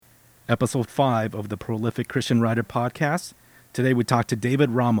episode 5 of the Prolific Christian Writer podcast. Today we talk to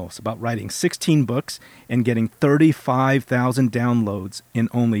David Ramos about writing 16 books and getting 35,000 downloads in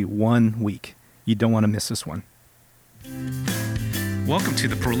only 1 week. You don't want to miss this one. Welcome to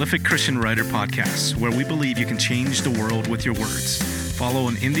the Prolific Christian Writer podcast, where we believe you can change the world with your words. Follow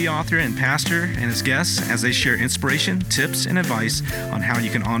an indie author and pastor and his guests as they share inspiration, tips, and advice on how you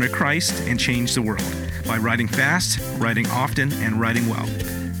can honor Christ and change the world by writing fast, writing often, and writing well.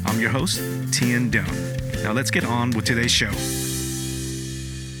 I'm your host, Tien Doan. Now let's get on with today's show.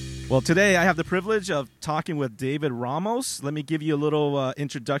 Well, today I have the privilege of talking with David Ramos. Let me give you a little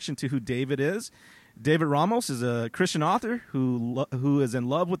introduction to who David is. David Ramos is a Christian author who is in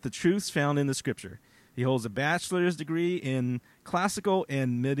love with the truths found in the Scripture. He holds a bachelor's degree in classical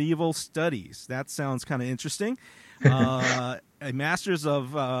and medieval studies. That sounds kind of interesting. A master's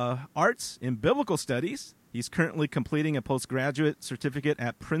of arts in biblical studies. He's currently completing a postgraduate certificate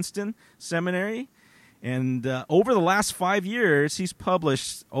at Princeton Seminary. And over the last 5 years, he's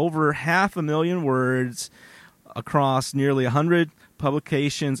published over 500,000 words across nearly 100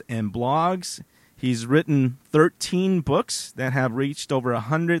 publications and blogs. He's written 13 books that have reached over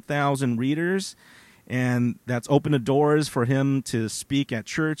 100,000 readers. And that's opened the doors for him to speak at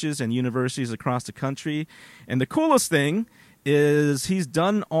churches and universities across the country. And the coolest thing is he's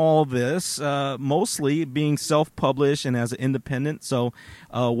done all this mostly being self-published and as an independent. So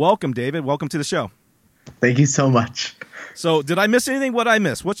welcome, David. Welcome to the show. Thank you so much. So did I miss anything? What did I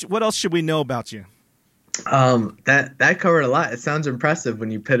miss? What else should we know about you? That covered a lot. It sounds impressive when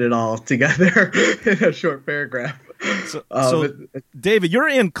you put it all together in a short paragraph. So David, you're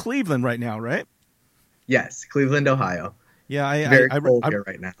in Cleveland right now, right? Yes, Cleveland, Ohio. Yeah, very cold here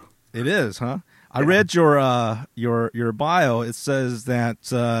right now. It is, huh? I read your bio. It says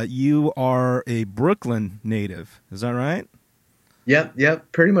that you are a Brooklyn native. Is that right?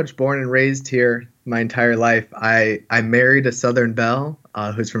 Yep. Pretty much born and raised here my entire life. I married a Southern belle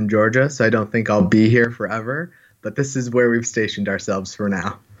who's from Georgia, so I don't think I'll be here forever. But this is where we've stationed ourselves for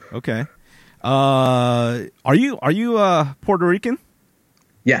now. Okay. Are you Puerto Rican?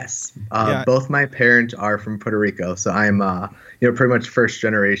 Yes. Both my parents are from Puerto Rico, so I'm pretty much first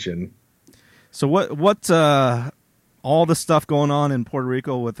generation. So what all the stuff going on in Puerto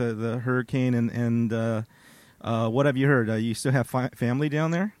Rico with the hurricane and what have you heard? You still have family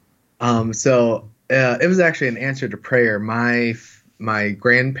down there? So it was actually an answer to prayer. My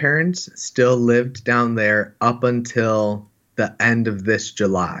grandparents still lived down there up until the end of this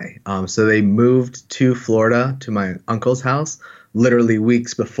July. So they moved to Florida to my uncle's house literally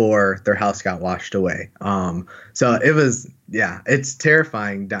weeks before their house got washed away. So it was, it's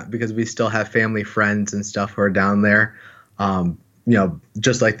terrifying because we still have family, friends and stuff who are down there.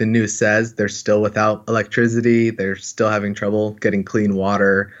 Just like the news says, they're still without electricity. They're still having trouble getting clean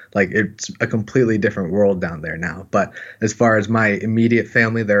water. Like, it's a completely different world down there now. But as far as my immediate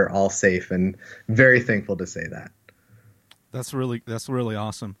family, they're all safe, and very thankful to say that. That's really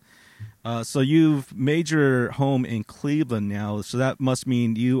awesome. So you've made your home in Cleveland now. So that must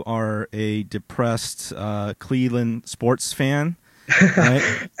mean you are a depressed Cleveland sports fan. Right?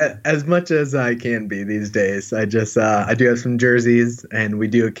 As much as I can be these days. I do have some jerseys, and we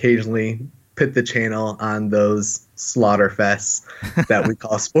do occasionally put the channel on those slaughter fests that we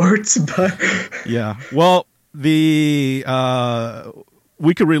call sports. But yeah, well, we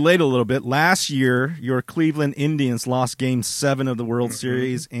could relate a little bit. Last year, your Cleveland Indians lost Game 7 of the World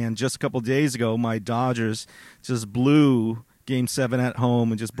Series, and just a couple of days ago, my Dodgers just blew Game 7 at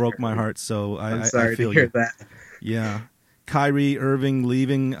home and just broke my heart. So I'm sorry I feel to hear you. that. Yeah. Kyrie Irving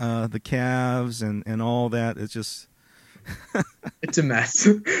leaving the Cavs and all that. It's just... It's a mess.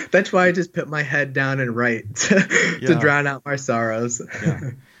 That's why I just put my head down and write to drown out my sorrows.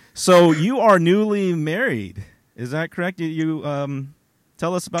 Yeah. So you are newly married. Is that correct? You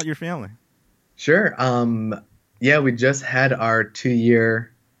tell us about your family. Sure. We just had our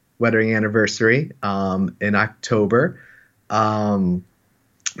 2-year wedding anniversary in October. My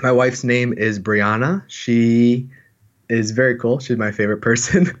wife's name is Brianna. She is very cool. She's my favorite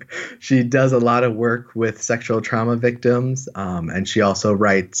person. She does a lot of work with sexual trauma victims, and she also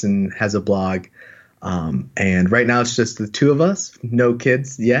writes and has a blog. And right now it's just the two of us, no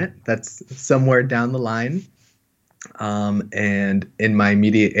kids yet. That's somewhere down the line. And in my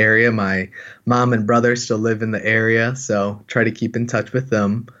immediate area, my mom and brother still live in the area, so try to keep in touch with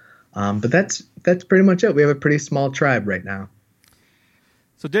them. But that's pretty much it. We have a pretty small tribe right now.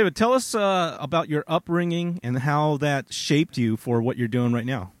 So, David, tell us about your upbringing and how that shaped you for what you're doing right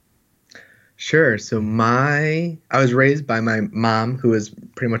now. Sure. So I was raised by my mom, who was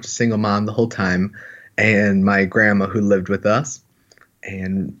pretty much a single mom the whole time, and my grandma, who lived with us.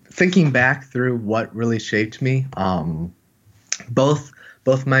 And thinking back through what really shaped me, both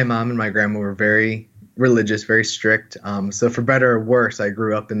both my mom and my grandma were very religious, very strict. So for better or worse, I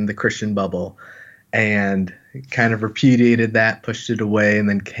grew up in the Christian bubble and kind of repudiated that, pushed it away, and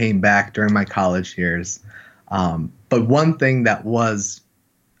then came back during my college years. But one thing that was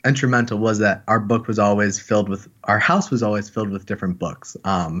instrumental was that our house was always filled with different books,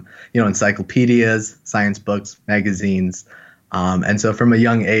 encyclopedias, science books, magazines. And so from a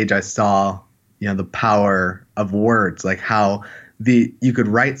young age, I saw, the power of words, like how you could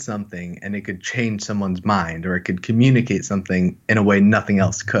write something and it could change someone's mind, or it could communicate something in a way nothing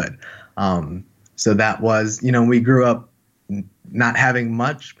else could. So that was, we grew up not having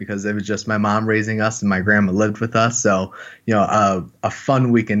much because it was just my mom raising us and my grandma lived with us. So, a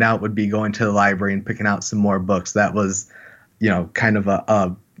fun weekend out would be going to the library and picking out some more books. That was, kind of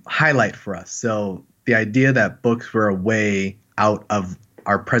a highlight for us. So the idea that books were a way out of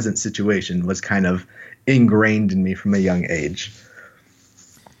our present situation was kind of ingrained in me from a young age.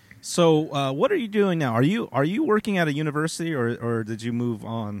 So, what are you doing now? Are you working at a university, or did you move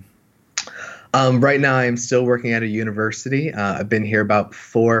on? Right now, I'm still working at a university. I've been here about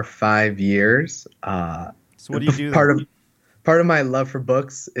 4 or 5 years. So, what do you do? Part of my love for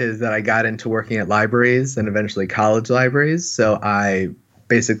books is that I got into working at libraries and eventually college libraries. So I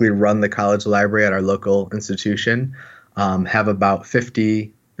basically run the college library at our local institution. Have about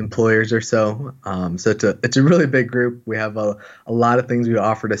 50 employers or so. So it's a really big group. We have a lot of things we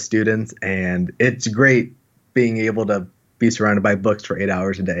offer to students, and it's great being able to be surrounded by books for 8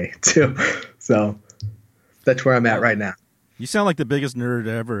 hours a day too. So that's where I'm at right now. You sound like the biggest nerd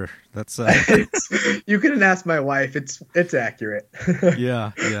ever. That's you couldn't ask my wife. It's accurate.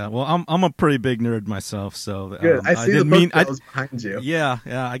 Yeah. Well, I'm a pretty big nerd myself, so good. I see the bookshelves behind you. Yeah.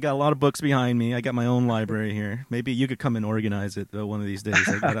 I got a lot of books behind me. I got my own library here. Maybe you could come and organize it one of these days.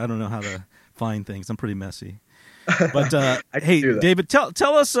 I don't know how to find things. I'm pretty messy. But hey, David,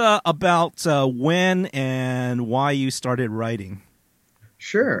 tell us about when and why you started writing.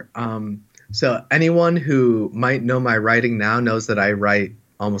 Sure. So anyone who might know my writing now knows that I write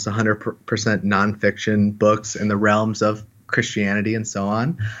almost 100% nonfiction books in the realms of Christianity and so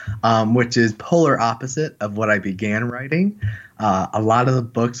on, which is polar opposite of what I began writing. A lot of the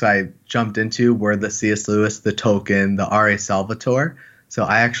books I jumped into were the C.S. Lewis, the Tolkien, the R.A. Salvatore. So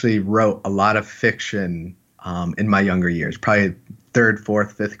I actually wrote a lot of fiction in my younger years, probably 3rd,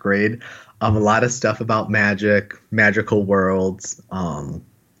 4th, 5th grade, a lot of stuff about magic, magical worlds.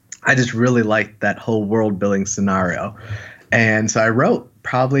 I just really liked that whole world building scenario. And so I wrote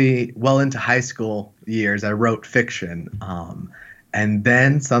probably well into high school years, I wrote fiction. And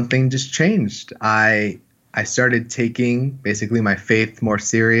then something just changed. I started taking basically my faith more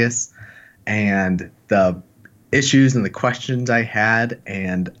serious, and the issues and the questions I had,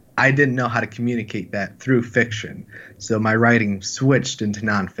 and I didn't know how to communicate that through fiction. So my writing switched into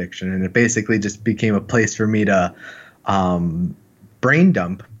nonfiction, and it basically just became a place for me to brain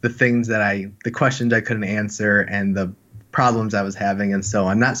dump the questions I couldn't answer and the problems I was having and so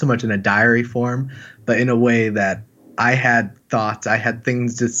on. Not so much in a diary form, but in a way that I had thoughts, I had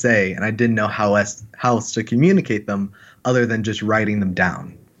things to say, and I didn't know how else to communicate them other than just writing them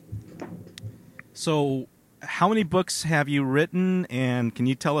down. So how many books have you written, and can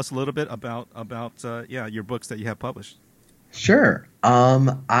you tell us a little bit about your books that you have published? Sure.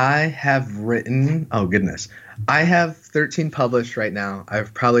 I have written, I have 13 published right now.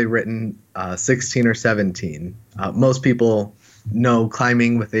 I've probably written 16 or 17. Most people know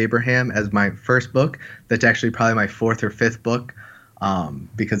Climbing with Abraham as my first book. That's actually probably my 4th or 5th book,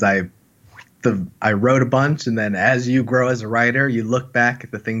 because I wrote a bunch, and then as you grow as a writer, you look back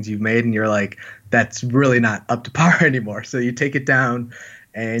at the things you've made and you're like, that's really not up to par anymore. So you take it down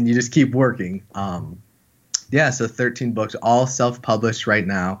and you just keep working. So 13 books, all self-published right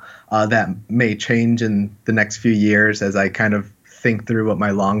now. That may change in the next few years as I kind of think through what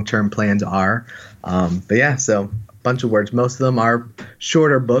my long-term plans are. So a bunch of words. Most of them are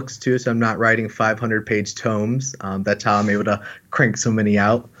shorter books too, so I'm not writing 500-page tomes. That's how I'm able to crank so many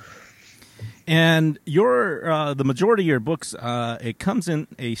out. And the majority of your books, it comes in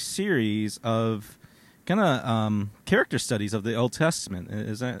a series of kind of character studies of the Old Testament.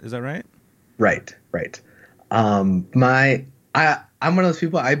 Is that right? Right. I'm one of those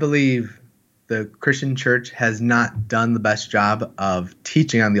people. I believe the Christian church has not done the best job of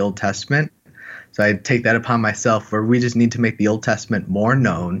teaching on the Old Testament. So I take that upon myself, where we just need to make the Old Testament more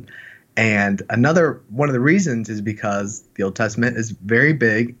known. And one of the reasons is because the Old Testament is very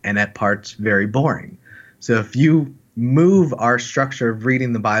big and at parts very boring. So if you move our structure of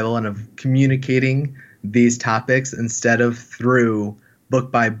reading the Bible and of communicating these topics instead of through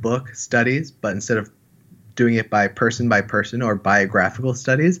book by book studies, but instead of doing it by person or biographical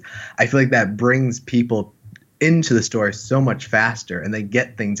studies, I feel like that brings people into the story so much faster and they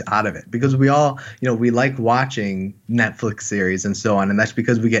get things out of it, because we all, we like watching Netflix series and so on, and that's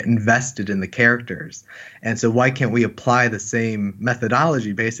because we get invested in the characters. And so why can't we apply the same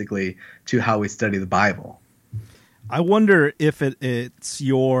methodology basically to how we study the Bible? I wonder if it's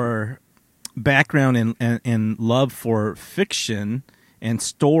your background and love for fiction and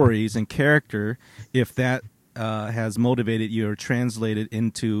stories and character, if that has motivated you or translated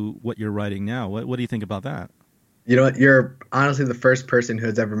into what you're writing now. What do you think about that? You know what? You're honestly the first person who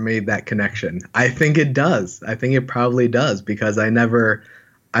has ever made that connection. I think it does. I think it probably does, because I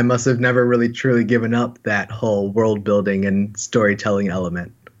must have never really truly given up that whole world building and storytelling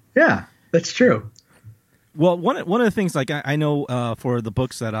element. Yeah, that's true. Well, one of the things, like I know for the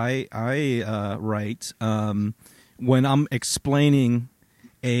books that I write, when I'm explaining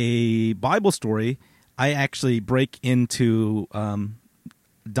a Bible story, I actually break into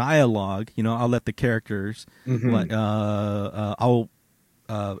dialogue. I'll let the characters, I'll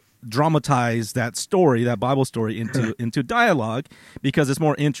dramatize that story, that Bible story, into dialogue, because it's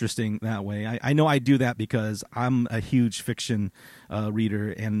more interesting that way. I know I do that because I'm a huge fiction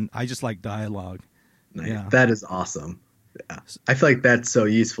reader, and I just like dialogue. Nice. Yeah. That is awesome. Yeah. I feel like that's so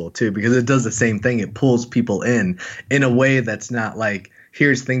useful too, because it does the same thing. It pulls people in a way that's not like,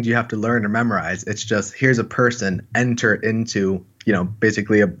 here's things you have to learn or memorize. It's just, here's a person, enter into,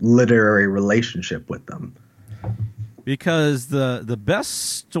 basically a literary relationship with them. Because the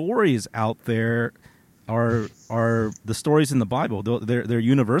best stories out there are the stories in the Bible. They're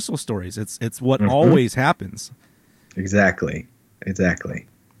universal stories. It's what always happens. Exactly.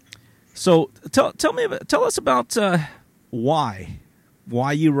 So tell us about why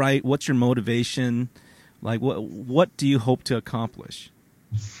you write. What's your motivation? Like what do you hope to accomplish?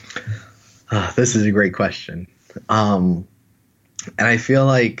 This is a great question. And I feel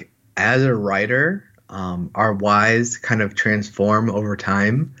like as a writer, our whys kind of transform over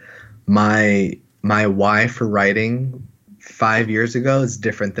time. My why for writing 5 years ago is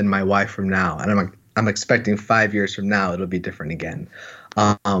different than my why from now, and I'm expecting 5 years from now it'll be different again.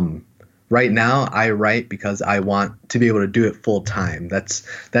 Right now, I write because I want to be able to do it full time. That's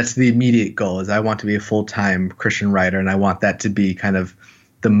the immediate goal. Is I want to be a full time Christian writer, and I want that to be kind of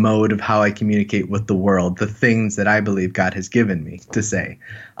the mode of how I communicate with the world, the things that I believe God has given me to say.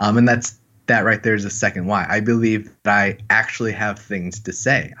 And that right there is the second why. I believe that I actually have things to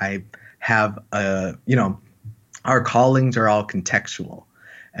say. I have our callings are all contextual,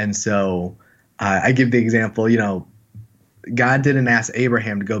 and so I give the example. God didn't ask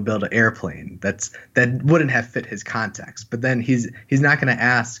Abraham to go build an airplane. That wouldn't have fit his context. But then he's not going to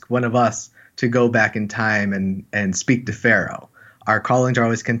ask one of us to go back in time and speak to Pharaoh. Our callings are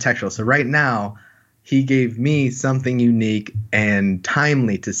always contextual. So right now, he gave me something unique and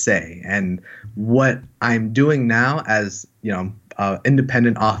timely to say. And what I'm doing now as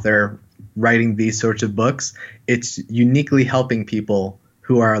independent author writing these sorts of books, it's uniquely helping people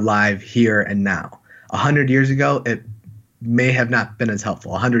who are alive here and now. 100 years ago, it may have not been as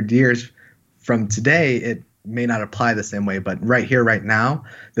helpful. 100 years from today, it may not apply the same way, but right here, right now,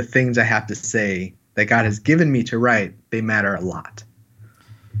 the things I have to say that God has given me to write, they matter a lot.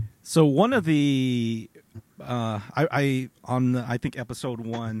 So one of the, I think episode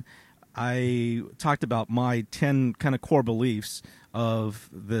 1, I talked about my 10 kind of core beliefs of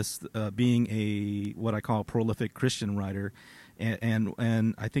this being what I call a prolific Christian writer,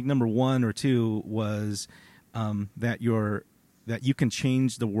 and I think number 1 or 2 was that you can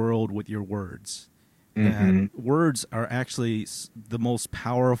change the world with your words. That words are actually the most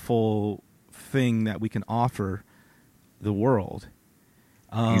powerful thing that we can offer the world.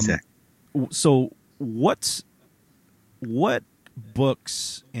 Exactly. So what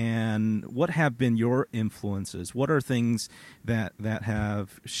books and what have been your influences? What are things that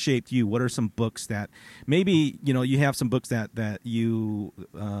have shaped you? What are some books that maybe you have some books that you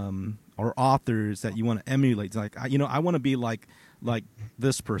or authors that you want to emulate? Like I want to be like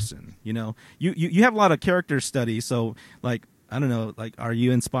this person. You have a lot of character study, so like I don't know, like are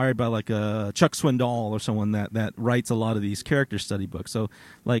you inspired by like a Chuck Swindoll or someone that writes a lot of these character study books? So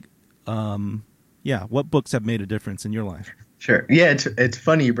like what books have made a difference in your life? Sure. Yeah, it's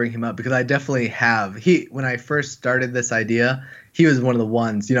funny you bring him up because I definitely have. When I first started this idea, he was one of the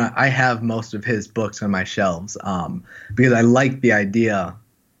ones. I have most of his books on my shelves because I like the idea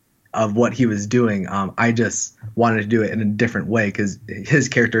of what he was doing. I just wanted to do it in a different way because his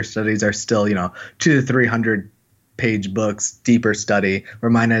character studies are still 200 to 300 page books, deeper study,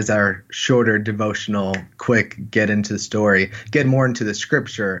 where mine is our shorter devotional, quick, get into the story, get more into the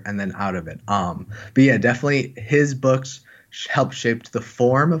scripture, and then out of it. But yeah, definitely his books helped shape the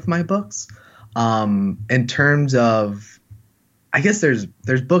form of my books. In terms of, I guess there's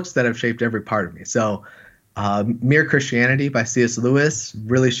books that have shaped every part of me. So Mere Christianity by C.S. Lewis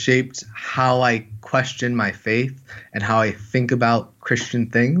really shaped how I question my faith and how I think about Christian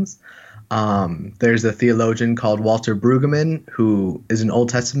things. There's a theologian called Walter Brueggemann, who is an Old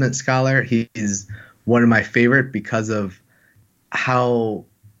Testament scholar. He's one of my favorite because of how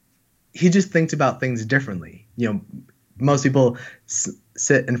he just thinks about things differently. You know, most people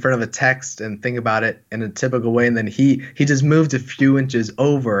sit in front of a text and think about it in a typical way, and then he just moves a few inches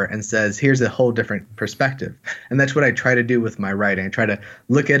over and says, here's a whole different perspective. And that's what I try to do with my writing. I try to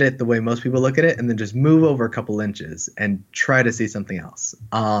look at it the way most people look at it, and then just move over a couple inches and try to see something else.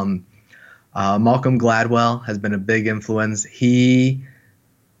 Malcolm Gladwell has been a big influence. He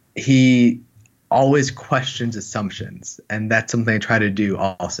always questions assumptions, and that's something I try to do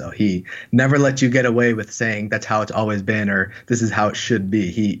also. He never lets you get away with saying that's how it's always been or this is how it should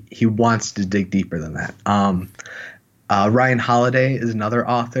be. He wants to dig deeper than that. Ryan Holiday is another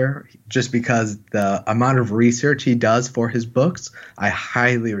author, just because the amount of research he does for his books, I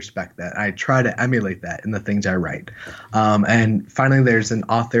highly respect that. I try to emulate that in the things I write. And finally, there's an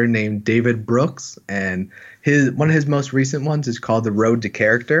author named David Brooks, and one of his most recent ones is called The Road to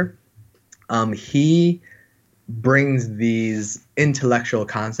Character. He brings these intellectual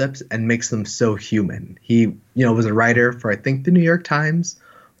concepts and makes them so human. He, was a writer for, I think, the New York Times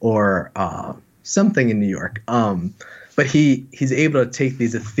or something in New York. But he's able to take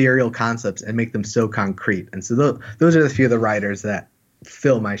these ethereal concepts and make them so concrete. And so those are the few of the writers that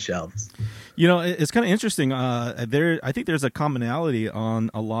fill my shelves. It's kind of interesting. I think there's a commonality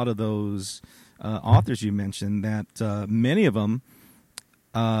on a lot of those authors you mentioned, that many of them,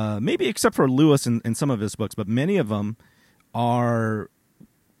 maybe except for Lewis in some of his books, but many of them are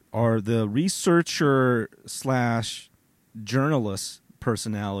the researcher / journalist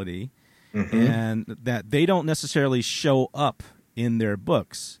personality, and that they don't necessarily show up in their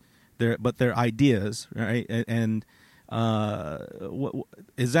books, but their ideas, right? And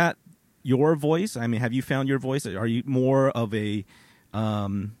is that your voice? I mean, have you found your voice? Are you more of a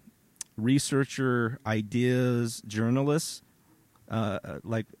researcher, ideas, journalist?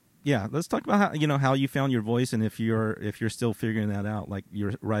 Let's talk about how you found your voice, and if you're still figuring that out, like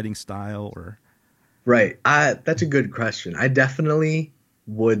your writing style or. Right. That's a good question. I definitely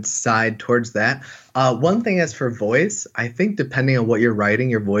would side towards that. One thing as for voice, I think depending on what you're writing,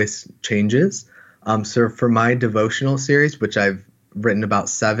 your voice changes. So for my devotional series, which I've written about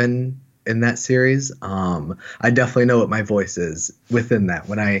 7 in that series, I definitely know what my voice is within that.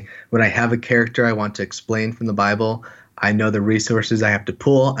 When I have a character I want to explain from the Bible, I know the resources I have to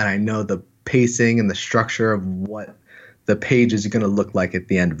pull, and I know the pacing and the structure of what the page is going to look like at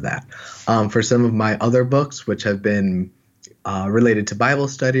the end of that. For some of my other books, which have been related to Bible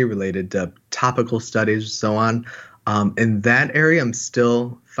study, related to topical studies, so on, in that area, I'm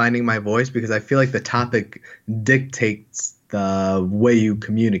still finding my voice because I feel like the topic dictates the way you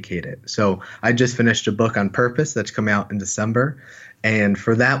communicate it. So I just finished a book on purpose that's coming out in December, and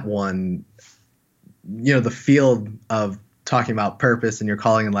for that one, the field of talking about purpose and your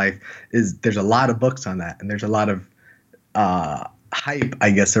calling in life there's a lot of books on that, and there's a lot of hype,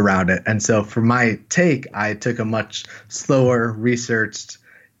 I guess, around it. And so for my take, I took a much slower, researched.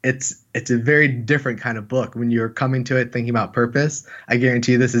 It's a very different kind of book. When you're coming to it thinking about purpose, I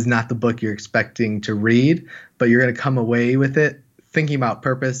guarantee you this is not the book you're expecting to read, but you're going to come away with it thinking about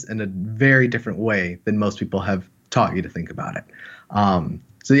purpose in a very different way than most people have taught you to think about it.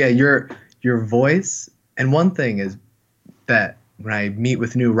 So yeah, your voice. And one thing is that when I meet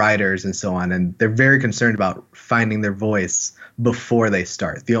with new writers and so on, and they're very concerned about finding their voice before they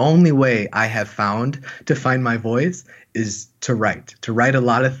start. The only way I have found to find my voice is to write a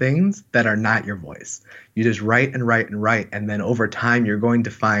lot of things that are not your voice. You just write and write and write. And then over time, you're going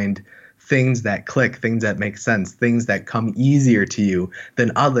to find things that click, things that make sense, things that come easier to you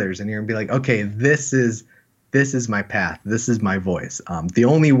than others. And you're gonna be like, okay, this is my path. This is my voice. The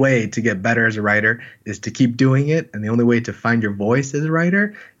only way to get better as a writer is to keep doing it. And the only way to find your voice as a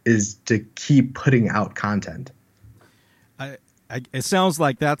writer is to keep putting out content. It sounds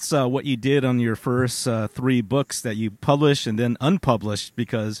like that's what you did on your first 3 books that you published and then unpublished,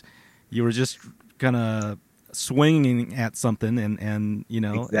 because you were just kind of swinging at something, and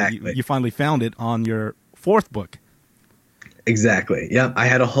Exactly. you finally found it on your 4th book. Exactly. Yep. I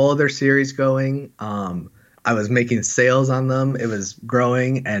had a whole other series going. I was making sales on them. It was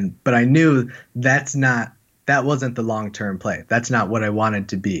growing, but I knew that's not that wasn't the long-term play. That's not what I wanted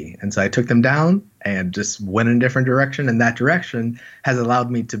to be. And so I took them down and just went in a different direction. And that direction has allowed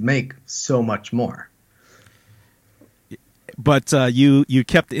me to make so much more. But you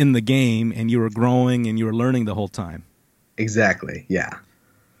kept in the game, and you were growing, and you were learning the whole time. Exactly. Yeah.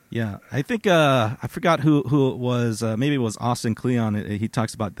 Yeah. I think I forgot who it was. Maybe it was Austin Kleon. He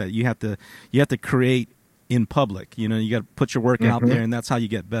talks about that. You have to create in public. You got to put your work out there, and that's how you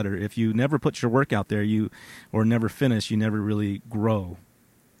get better. If you never put your work out there, or never finish, you never really grow.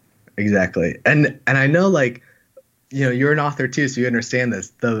 Exactly. And I know, like, you're an author too, so you understand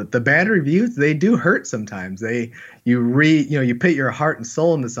this. The bad reviews, they do hurt sometimes. You put your heart and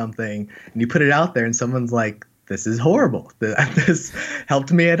soul into something, and you put it out there, and someone's like, this is horrible. This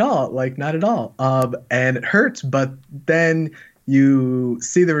helped me at all. Like, not at all. And it hurts, but then you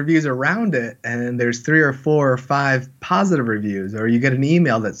see the reviews around it, and there's 3 or 4 or 5 positive reviews, or you get an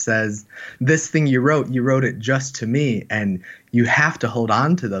email that says, this thing you wrote it just to me. And you have to hold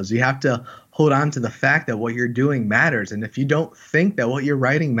on to those. You have to hold on to the fact that what you're doing matters. And if you don't think that what you're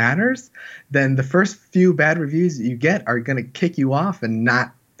writing matters, then the first few bad reviews you get are going to kick you off and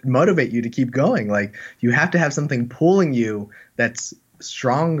not motivate you to keep going. Like, you have to have something pulling you that's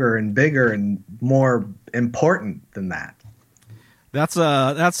stronger and bigger and more important than that.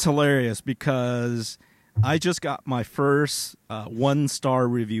 That's hilarious, because I just got my first 1-star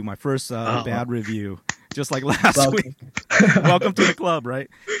review, my first bad review, just like last week. Welcome to the club, right?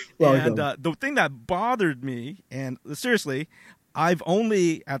 Welcome. And the thing that bothered me, and seriously, I've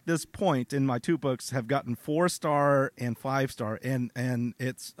only at this point in my 2 books have gotten 4-star and 5-star, and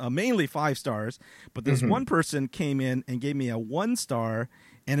it's mainly 5 stars. But this one person came in and gave me a 1-star,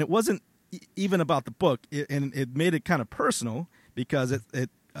 and it wasn't even about the book, and it made it kind of personal, because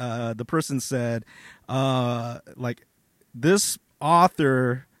the person said, like, this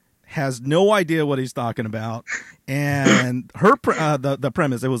author has no idea what he's talking about, and her the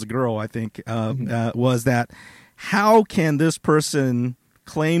premise, it was a girl, I think, was that, how can this person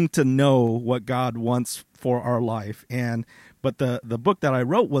claim to know what God wants for our life? But the book that I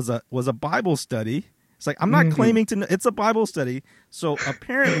wrote was a Bible study. It's like, I'm not claiming to know. It's a Bible study. So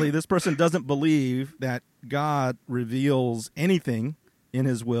apparently this person doesn't believe that God reveals anything in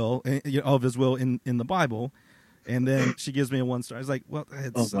his will, of his will in the Bible. And then she gives me a 1-star. I was like, well,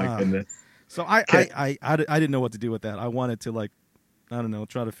 it's, oh my goodness. So I didn't know what to do with that. I wanted to, like, I don't know,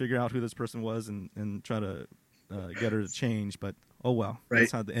 try to figure out who this person was and try to get her to change. But, oh, well,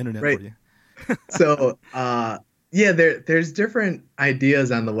 that's how the internet for you. So, yeah, there's different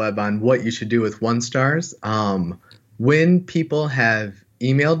ideas on the web on what you should do with 1-stars. When people have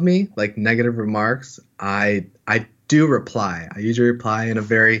emailed me, like, negative remarks, I do reply. I usually reply in a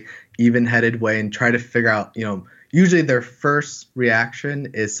very even-headed way and try to figure out, usually their first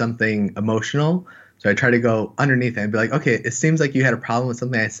reaction is something emotional. So I try to go underneath it and be like, okay, it seems like you had a problem with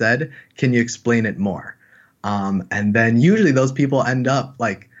something I said. Can you explain it more? And then usually those people end up,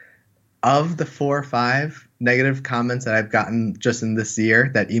 like, of the 4 or 5 negative comments that I've gotten just in this year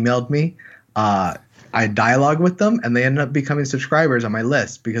that emailed me, I dialogue with them, and they end up becoming subscribers on my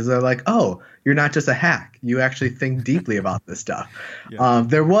list, because they're like, oh, you're not just a hack. You actually think deeply about this stuff. Yeah.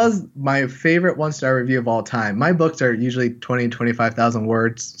 There was my favorite 1-star review of all time. My books are usually 20, 25,000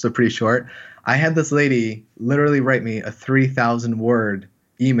 words, so pretty short. I had this lady literally write me a 3,000 word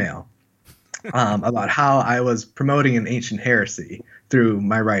email about how I was promoting an ancient heresy through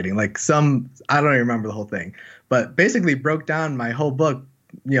my writing. Like, I don't even remember the whole thing, but basically broke down my whole book,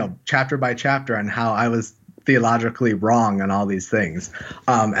 chapter by chapter, on how I was theologically wrong on all these things.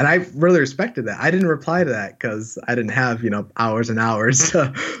 And I really respected that. I didn't reply to that because I didn't have, hours and hours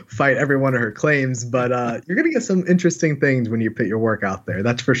to fight every one of her claims. But you're going to get some interesting things when you put your work out there.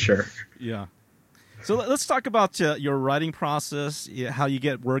 That's for sure. Yeah. So let's talk about your writing process, how you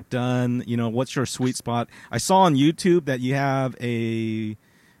get work done. What's your sweet spot? I saw on YouTube that you have a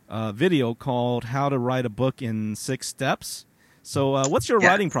video called How to Write a Book in 6 Steps. So what's your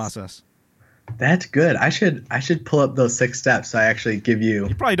writing process? That's good. I should pull up those 6 steps so I actually give you.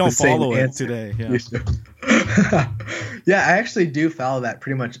 You probably don't follow it today. Yeah. Yeah, I actually do follow that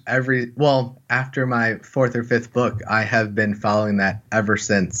pretty much after my 4th or 5th book, I have been following that ever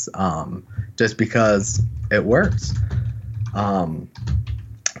since, just because it works.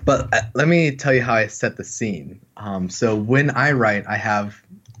 But let me tell you how I set the scene. So when I write, I have,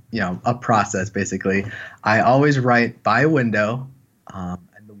 a process basically. I always write by a window.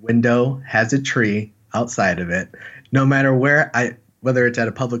 Window has a tree outside of it. No matter whether it's at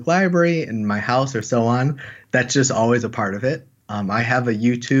a public library, in my house, or so on, that's just always a part of it. I have a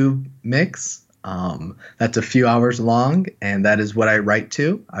YouTube mix That's a few hours long, and that is what I write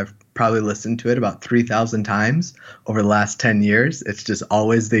to. I've probably listened to it about 3,000 times over the last 10 years. It's just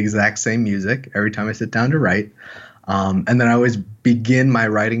always the exact same music every time I sit down to write. And then I always begin my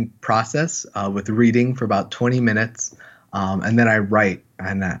writing process with reading for about 20 minutes. And then I write,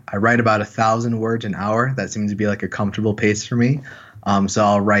 and I write about 1,000 words an hour. That seems to be like a comfortable pace for me. So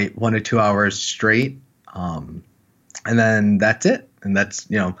I'll write 1 to 2 hours straight. And then that's it. And that's,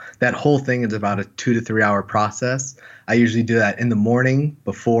 that whole thing is about a 2 to 3 hour process. I usually do that in the morning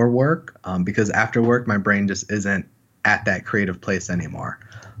before work, because after work, my brain just isn't at that creative place anymore.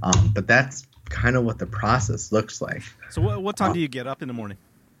 But that's kind of what the process looks like. So what time do you get up in the morning?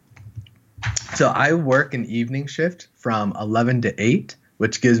 So I work an evening shift from 11 to 8,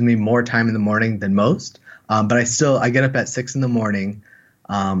 which gives me more time in the morning than most. But I get up at 6 in the morning.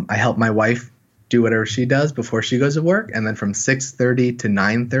 I help my wife do whatever she does before she goes to work. And then from 6:30 to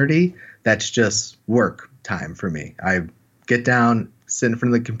 9:30, that's just work time for me. I get down, sit in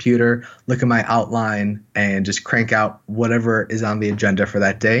front of the computer, look at my outline, and just crank out whatever is on the agenda for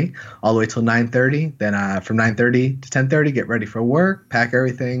that day all the way till 9:30. Then from 9:30 to 10:30, get ready for work, pack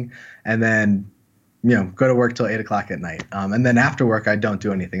everything, and then go to work till 8 o'clock at night. And then after work, I don't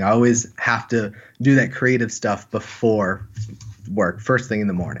do anything. I always have to do that creative stuff before work, first thing in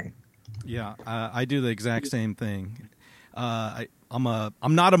the morning. Yeah, I do the exact same thing. I'm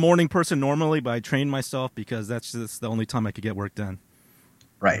not a morning person normally, but I train myself because that's just the only time I could get work done.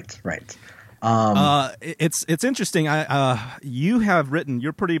 Right. It's interesting. You have written.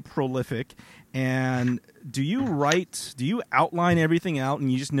 You're pretty prolific, and do you outline everything out, and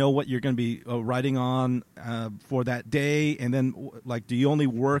you just know what you're going to be writing on for that day, and then do you only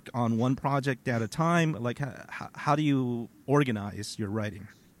work on one project at a time? How do you organize your writing?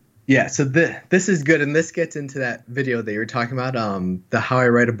 Yeah, so this is good, and this gets into that video that you were talking about, the How I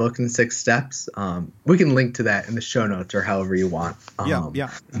Write a Book in 6 Steps. We can link to that in the show notes or however you want.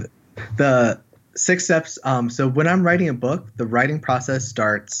 Yeah. The 6 steps. So when I'm writing a book, the writing process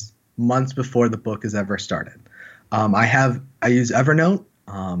starts months before the book is ever started. I use Evernote,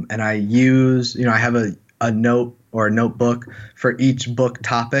 and I have a note or a notebook for each book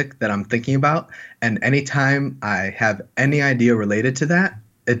topic that I'm thinking about, and anytime I have any idea related to that,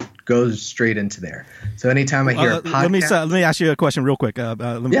 it goes straight into there. So anytime I hear a podcast... Let me ask you a question real quick. Let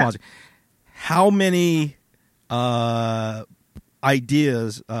me pause you. How many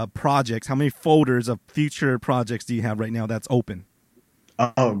ideas, projects, how many folders of future projects do you have right now that's open?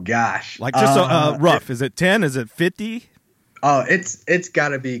 Oh, gosh. Just rough. Is it 10? Is it 50? Oh, it's got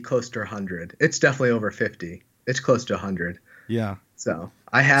to be close to 100. It's definitely over 50. It's close to 100. Yeah. So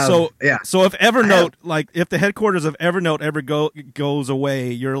I have. So if Evernote, if the headquarters of Evernote ever goes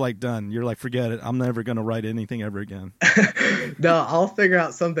away, you're done. You're forget it. I'm never going to write anything ever again. No, I'll figure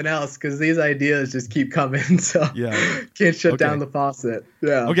out something else because these ideas just keep coming. So can't shut down the faucet.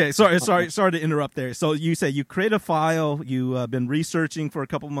 Yeah. Okay. Sorry to interrupt there. So you say you create a file. You've been researching for a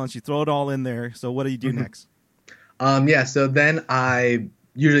couple of months. You throw it all in there. So what do you do next? So then I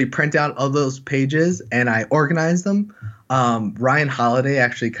usually print out all those pages and I organize them. Ryan Holiday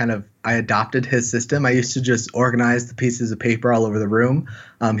actually I adopted his system. I used to just organize the pieces of paper all over the room.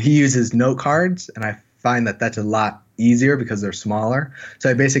 He uses note cards, and I find that that's a lot easier because they're smaller. So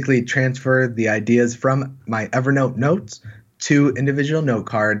I basically transfer the ideas from my Evernote notes to individual note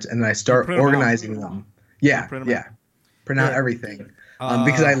cards, and then I start organizing them. Yeah. Print out everything.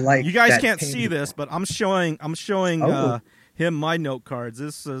 Because I like. You guys can't see this, but I'm showing him my note cards.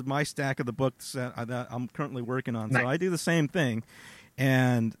 This is my stack of the books that I'm currently working on. Nice. So I do the same thing,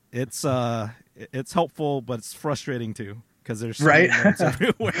 and it's helpful, but it's frustrating too because there's so many notes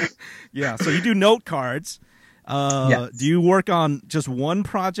everywhere. Yeah. So you do note cards. Yes. Do you work on just one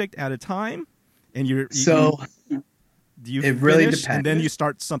project at a time? And do you it really depends, and then you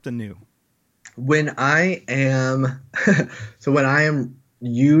start something new? When I am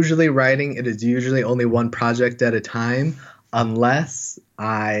usually writing, it is usually only one project at a time, unless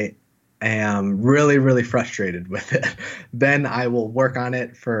I am really, really frustrated with it. Then I will work on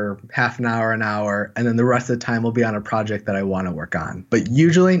it for half an hour, and then the rest of the time will be on a project that I want to work on. But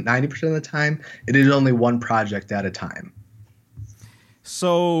usually 90% of the time, it is only one project at a time.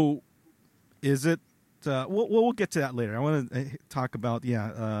 So is it we'll get to that later. I want to talk about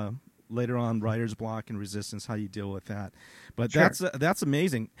later on writer's block and resistance, how you deal with that. But sure. That's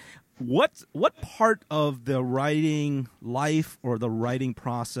amazing. What part of the writing life or the writing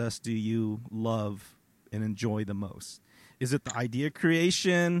process do you love and enjoy the most? Is it the idea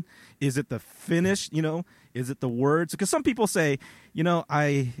creation? Is it the finish? Is it the words? Because some people say, they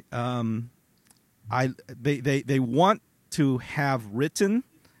want to have written,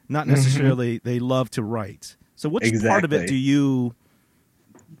 not necessarily they love to write. So which part of it Exactly.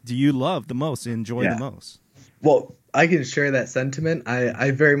 do you love the most, enjoy the most? Well, I can share that sentiment.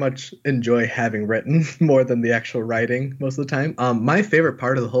 I very much enjoy having written more than the actual writing most of the time. My favorite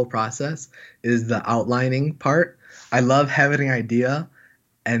part of the whole process is the outlining part. I love having an idea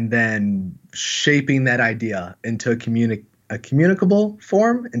and then shaping that idea into a communicable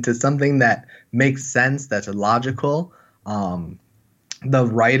form, into something that makes sense, that's logical. The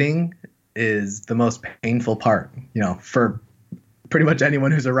writing is the most painful part, for pretty much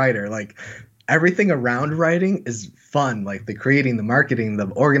anyone who's a writer. Like, everything around writing is fun, like the creating, the marketing, the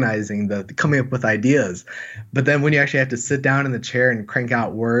organizing, the coming up with ideas. But then when you actually have to sit down in the chair and crank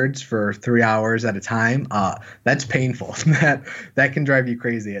out words for 3 hours at a time, that's painful. That can drive you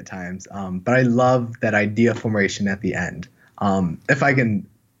crazy at times. But I love that idea formation at the end. If I can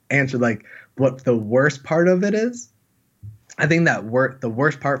answer like what the worst part of it is, I think that the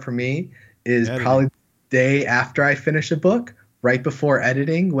worst part for me is Editing. probably the day after I finish a book, right before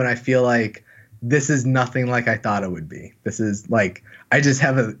editing, when I feel like this is nothing like I thought it would be. This is like, I just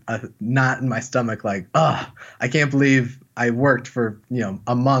have a knot in my stomach, like, I can't believe I worked for,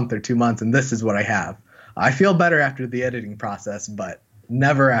 a month or 2 months and this is what I have. I feel better after the editing process, but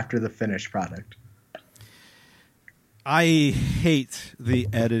never after the finished product. I hate the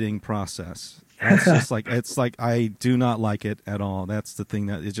editing process. It's just like, I do not like it at all. That's the thing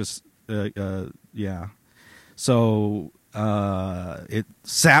that it just, yeah. So, it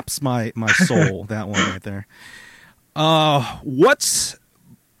saps my soul, that one right there.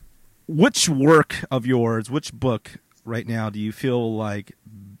 Which work of yours, which book right now do you feel like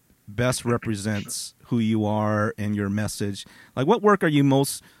best represents who you are and your message? Like, what work are you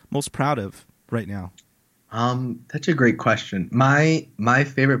most proud of right now? That's a great question. My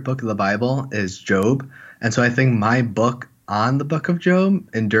favorite book of the Bible is Job. And so I think my book on the book of Job,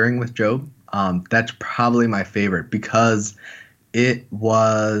 Enduring with Job, that's probably my favorite because it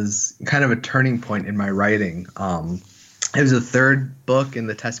was kind of a turning point in my writing. It was the third book in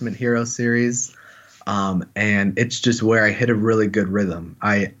the Testament Hero series, and it's just where I hit a really good rhythm.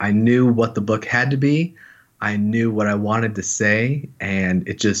 I knew what the book had to be. I knew what I wanted to say, and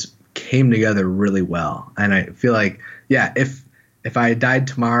it just came together really well. And I feel like, yeah, if I died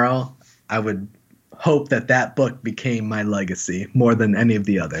tomorrow, I would hope that book became my legacy more than any of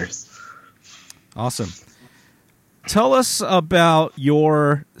the others. Awesome. Tell us about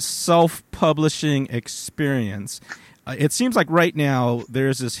your self-publishing experience. It seems like right now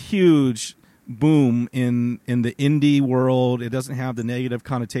there's this huge boom in the indie world. It doesn't have the negative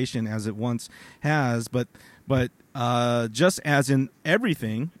connotation as it once has, but just as in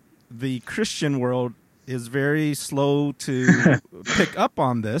everything, the Christian world is very slow to pick up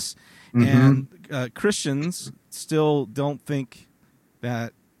on this, and Christians still don't think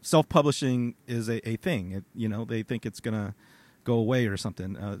that self-publishing is a thing. They think it's going to go away or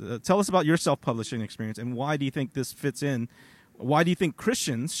something. Tell us about your self-publishing experience, and why do you think this fits in? Why do you think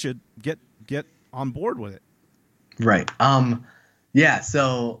Christians should get on board with it? Right. Yeah,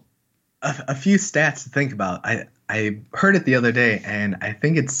 so a few stats to think about. I heard it the other day, and I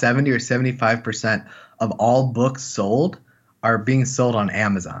think it's 70 or 75% of all books sold are being sold on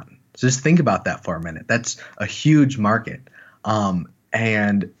Amazon. So just think about that for a minute. That's a huge market.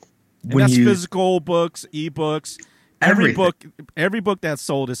 And that's physical books, ebooks, every everything. book that's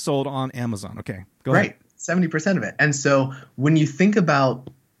sold is sold on Amazon. Okay, go ahead. Right, 70% of it. And so when you think about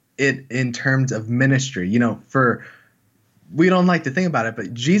it in terms of ministry, we don't like to think about it,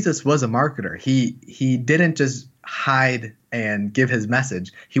 but Jesus was a marketer. He didn't just hide and give his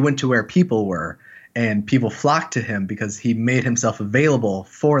message. He went to where people were, and people flocked to him because he made himself available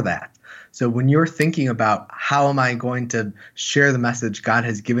for that. So when you're thinking about how am I going to share the message God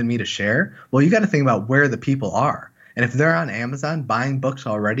has given me to share, well, you got to think about where the people are. And if they're on Amazon buying books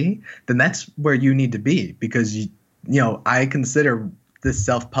already, then that's where you need to be, because I consider this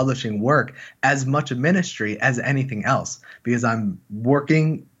self-publishing work as much a ministry as anything else, because I'm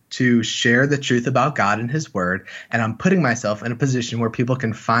working to share the truth about God and his word, and I'm putting myself in a position where people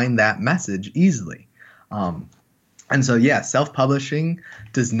can find that message easily. And so, yeah, self-publishing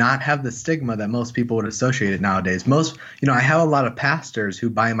does not have the stigma that most people would associate it nowadays. I have a lot of pastors who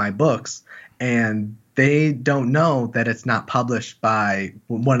buy my books, and they don't know that it's not published by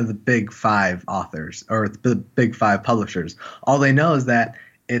one of the big 5 authors or the big 5 publishers. All they know is that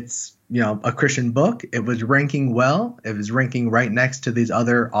it's, a Christian book. It was ranking well. It was ranking right next to these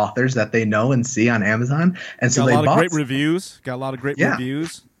other authors that they know and see on Amazon. And so got a lot of great reviews.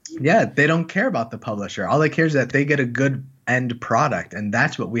 Yeah, they don't care about the publisher. All they care is that they get a good end product, and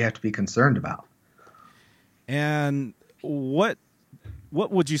that's what we have to be concerned about. And what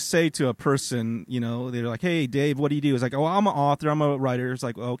what would you say to a person? They're like, "Hey, Dave, what do you do?" It's like, "Oh, I'm an author. I'm a writer." It's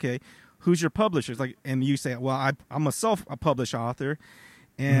like, well, "Okay, who's your publisher?" It's like, and you say, "Well, I'm a self-published author,"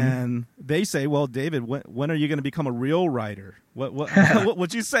 and they say, "Well, David, when are you going to become a real writer?" What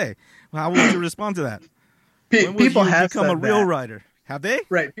would you say? How would you respond to that? When will People you have become a said real that. writer? Have they?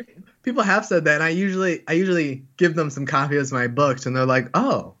 Right. People have said that, and I usually give them some copies of my books, and they're like,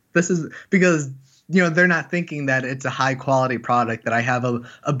 "Oh, this is," because they're not thinking that it's a high quality product, that I have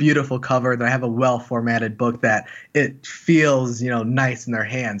a beautiful cover, that I have a well formatted book, that it feels nice in their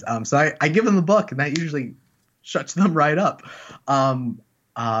hands. So I give them the book, and that usually shuts them right up.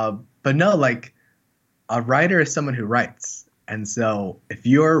 But no, like, a writer is someone who writes. And so if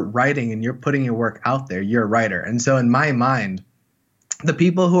you're writing and you're putting your work out there, you're a writer. And so in my mind, the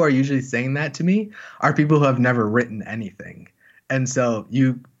people who are usually saying that to me are people who have never written anything. And so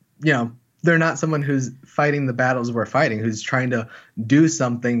they're not someone who's fighting the battles we're fighting, who's trying to do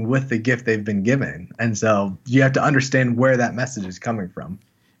something with the gift they've been given. And so you have to understand where that message is coming from.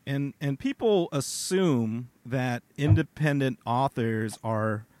 And people assume that independent authors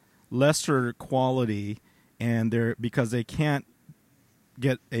are lesser quality, and because they can't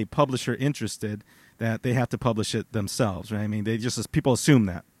get a publisher interested, that they have to publish it themselves, right? I mean, people assume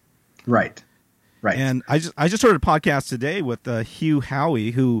that. Right. And I just heard a podcast today with Hugh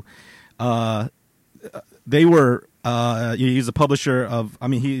Howey, who they were he's a publisher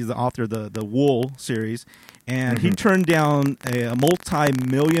he's the author of the Wool series, and he turned down a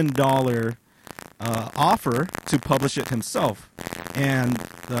multi-million-dollar offer to publish it himself. And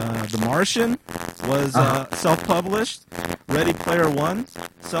The Martian was self-published. Ready Player One,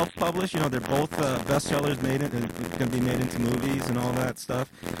 self-published. They're both bestsellers, going to be made into movies and all that stuff.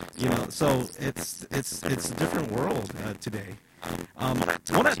 So it's a different world today. I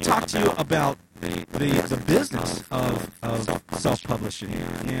want to talk to you about the business of self-publishing,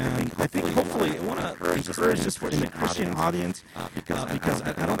 and I think hopefully I want to encourage this in the Christian audience, because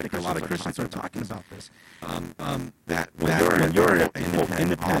I don't think a lot of Christians are talking about this. That when you're an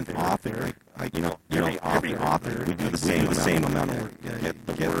independent author, every author, we do the same amount of work. Get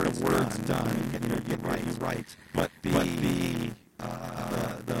the words done, you write, but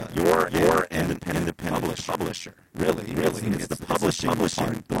you're an independent publisher. Really, it's the publishing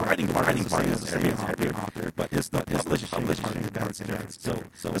part. The writing part is every author, but it's the publishing part that's good.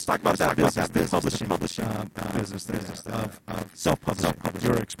 So let's talk about that business, the publishing business of self-publishing.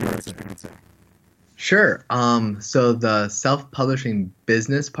 Your experience there. Sure. So the self-publishing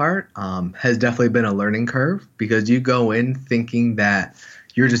business part has definitely been a learning curve, because you go in thinking that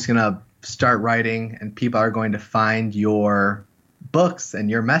you're just going to start writing and people are going to find your books and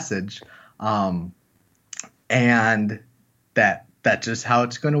your message, and that's just how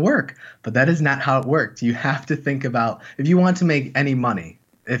it's going to work. But that is not how it works. You have to think about, if you want to make any money,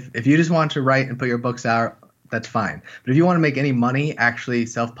 if you just want to write and put your books out, that's fine. But if you want to make any money actually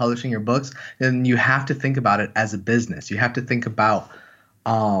self-publishing your books, then you have to think about it as a business. You have to think about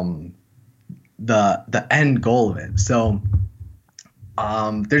the end goal of it. So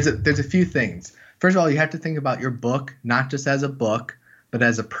there's a few things. First of all, you have to think about your book not just as a book, but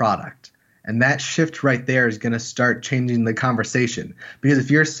as a product. And that shift right there is going to start changing the conversation. Because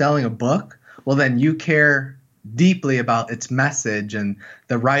if you're selling a book, well, then you care deeply about its message and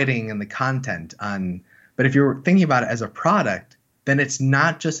the writing and the content. But if you're thinking about it as a product, then it's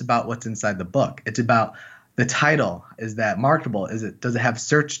not just about what's inside the book. It's about the title. Is that marketable? Does it have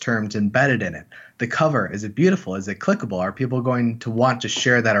search terms embedded in it? The cover, is it beautiful? Is it clickable? Are people going to want to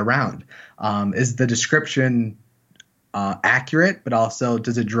share that around? Is the description accurate, but also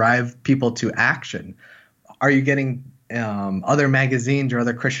does it drive people to action? Are you getting other magazines or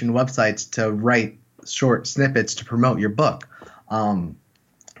other Christian websites to write short snippets to promote your book?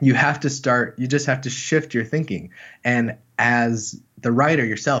 You just have to shift your thinking. And as the writer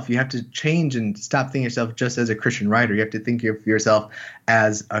yourself, you have to change and stop thinking of yourself just as a Christian writer. You have to think of yourself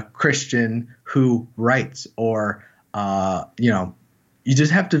as a Christian who writes, or, you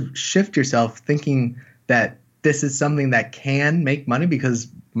just have to shift yourself thinking that this is something that can make money, because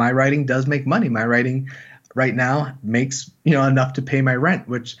my writing does make money. My writing right now makes, enough to pay my rent,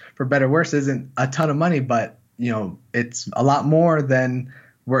 which for better or worse isn't a ton of money, but, it's a lot more than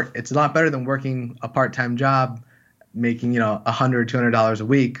it's a lot better than working a part-time job making, $100, $200 a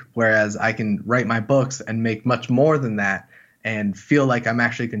week, whereas I can write my books and make much more than that and feel like I'm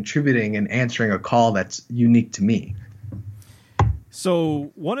actually contributing and answering a call that's unique to me.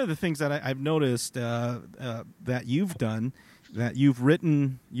 So one of the things that I've noticed that you've done, that you've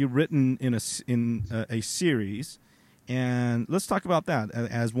written in a series, and let's talk about that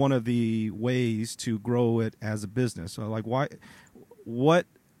as one of the ways to grow it as a business. So, like, what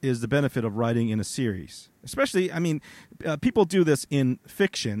is the benefit of writing in a series? Especially, I mean, people do this in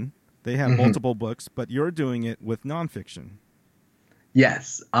fiction. They have multiple books, but you're doing it with nonfiction.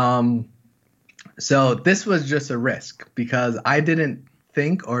 Yes. So this was just a risk because I didn't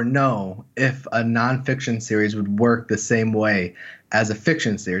think or know if a nonfiction series would work the same way as a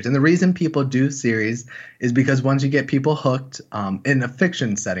fiction series. And the reason people do series is because once you get people hooked in a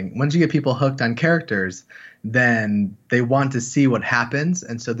fiction setting, once you get people hooked on characters, then they want to see what happens.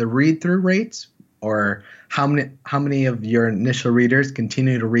 And so the read-through rates, or how many of your initial readers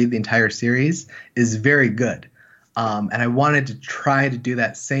continue to read the entire series, is very good. And I wanted to try to do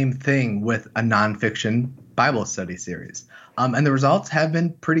that same thing with a nonfiction Bible study series. And the results have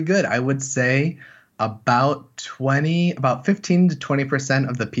been pretty good. I would say about 15 to 20%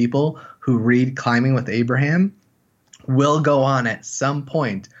 of the people who read Climbing with Abraham will go on at some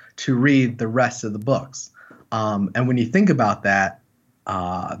point to read the rest of the books. And when you think about that,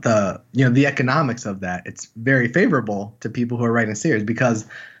 the economics of that, it's very favorable to people who are writing series because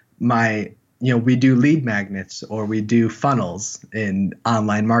we do lead magnets or we do funnels in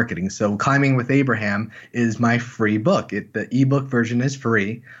online marketing. So Climbing with Abraham is my free book. The ebook version is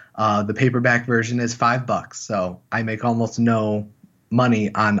free. The paperback version is $5. So I make almost no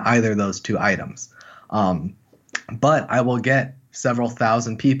money on either of those two items. But I will get several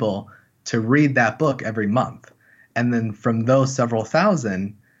thousand people to read that book every month. And then from those several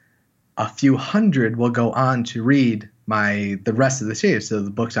thousand, a few hundred will go on to read the rest of the series. So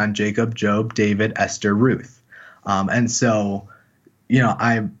the books on Jacob, Job, David, Esther, Ruth. And so,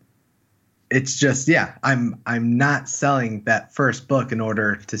 I'm not selling that first book in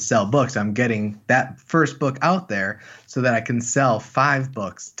order to sell books. I'm getting that first book out there so that I can sell 5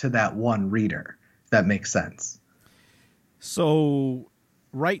 books to that one reader. If that makes sense. So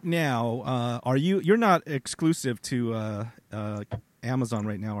right now, you're not exclusive to Amazon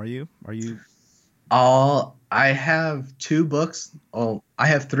right now, are you? I have 2 books. I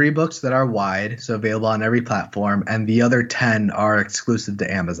have 3 books that are wide, so available on every platform, and the other 10 are exclusive to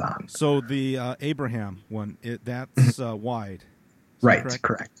Amazon. So the Abraham one, that's wide. Right,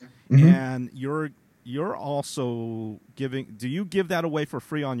 correct. Mm-hmm. And you're also giving. Do you give that away for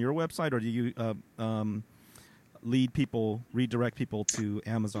free on your website, or do you redirect people to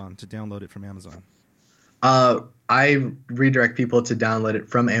Amazon to download it from Amazon? I redirect people to download it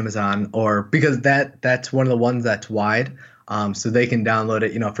from Amazon, or because that's one of the ones that's wide, so they can download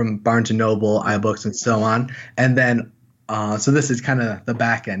it, from Barnes and Noble, iBooks, and so on. And then, so this is kind of the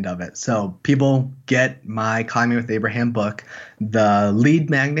back end of it. So people get my Climbing with Abraham book. The lead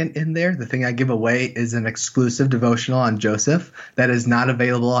magnet in there, the thing I give away, is an exclusive devotional on Joseph that is not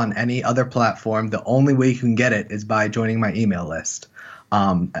available on any other platform. The only way you can get it is by joining my email list.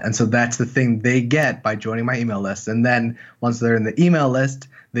 And so that's the thing they get by joining my email list. And then once they're in the email list,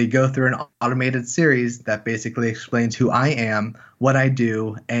 they go through an automated series that basically explains who I am, what I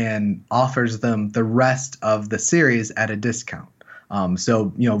do, and offers them the rest of the series at a discount.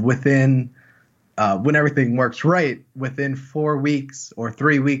 So within when everything works right, within 4 weeks or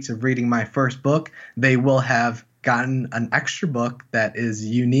 3 weeks of reading my first book, they will have gotten an extra book that is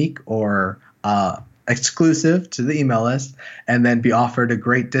unique or exclusive to the email list, and then be offered a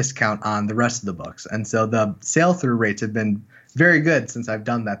great discount on the rest of the books. And so the sale through rates have been very good since I've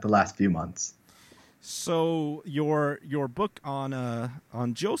done that the last few months. So your book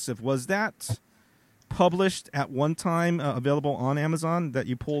on Joseph, was that published at one time, available on Amazon, that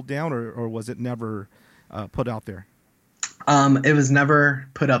you pulled down, or was it never put out there? It was never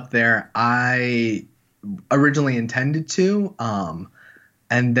put up there. I originally intended to,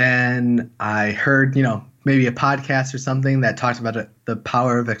 and then I heard, maybe a podcast or something that talked about the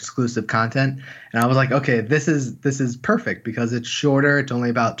power of exclusive content. And I was like, okay, this is perfect because it's shorter. It's only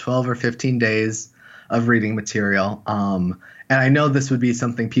about 12 or 15 days of reading material. And I know this would be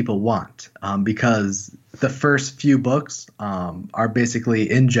something people want because the first few books are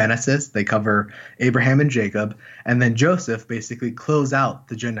basically in Genesis. They cover Abraham and Jacob, and then Joseph basically close out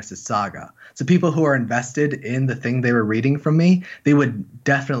the Genesis saga. So people who are invested in the thing they were reading from me, they would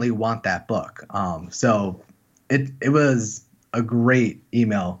definitely want that book. So it was a great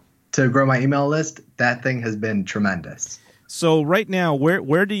email. To grow my email list, that thing has been tremendous. So right now,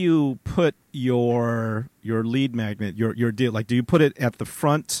 where do you put your lead magnet, your deal? Like, do you put it at the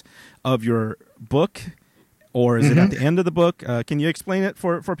front of your book, or is it at the end of the book? Can you explain it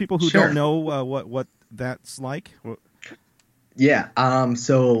for people who don't know what that's like? Yeah.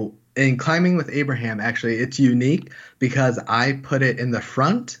 So in Climbing with Abraham, actually, it's unique because I put it in the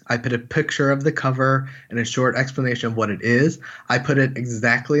front. I put a picture of the cover and a short explanation of what it is. I put it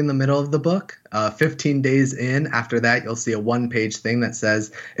exactly in the middle of the book. 15 days in, after that, you'll see a one-page thing that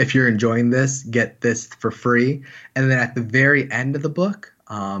says, if you're enjoying this, get this for free. And then at the very end of the book,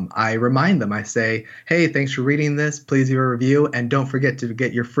 I remind them, I say, hey, thanks for reading this. Please leave a review. And don't forget to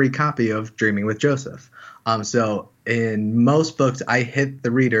get your free copy of Dreaming with Joseph. So in most books, I hit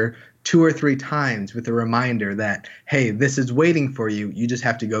the reader 2 or 3 times with a reminder that, hey, this is waiting for you. You just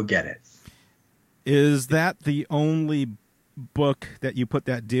have to go get it. Is that the only book that you put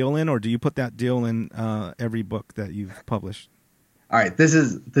that deal in, or do you put that deal in every book that you've published? All right, this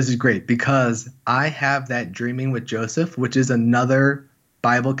is great because I have that Dreaming with Joseph, which is another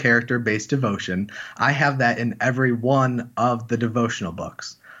Bible character-based devotion. I have that in every one of the devotional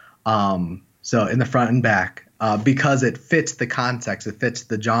books. So in the front and back, because it fits the context, it fits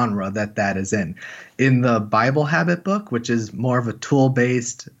the genre that is in. In the Bible Habit book, which is more of a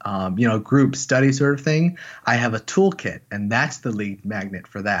tool-based, group study sort of thing, I have a toolkit, and that's the lead magnet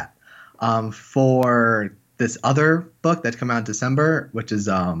for that. For this other book that's come out in December, which is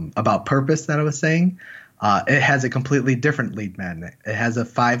about purpose that I was saying, it has a completely different lead magnet. It has a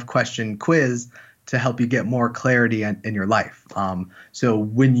 5-question quiz to help you get more clarity in your life.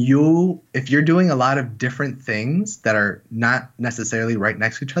 So if you're doing a lot of different things that are not necessarily right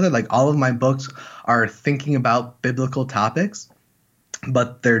next to each other, like all of my books are thinking about biblical topics,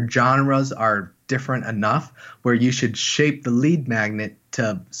 but their genres are different enough where you should shape the lead magnet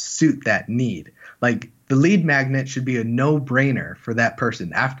to suit that need. Like the lead magnet should be a no-brainer for that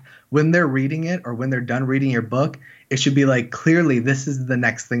person. When they're reading it or when they're done reading your book, it should be like, clearly, this is the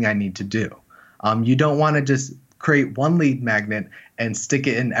next thing I need to do. You don't want to just create one lead magnet and stick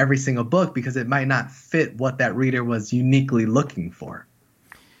it in every single book because it might not fit what that reader was uniquely looking for.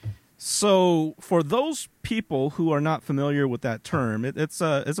 So for those people who are not familiar with that term, it's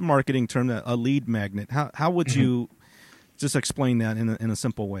a marketing term, a lead magnet. How would you just explain that in a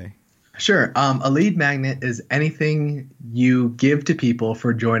simple way? Sure. A lead magnet is anything you give to people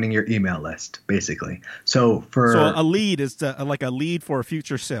for joining your email list, basically. So a lead is like a lead for a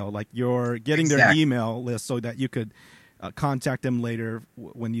future sale, like you're getting their email list so that you could contact them later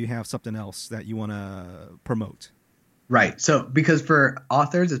when you have something else that you want to promote. Right. So because for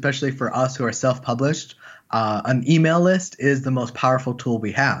authors, especially for us who are self-published, an email list is the most powerful tool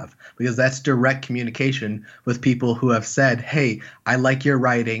we have because that's direct communication with people who have said, hey, I like your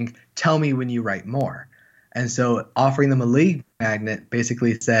writing. Tell me when you write more. And so offering them a lead magnet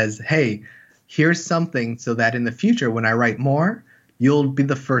basically says, hey, here's something so that in the future when I write more, you'll be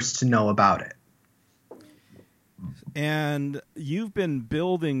the first to know about it. And you've been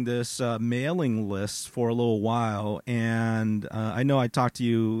building this mailing list for a little while, and I know I talked to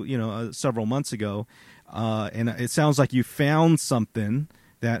you, several months ago, and it sounds like you found something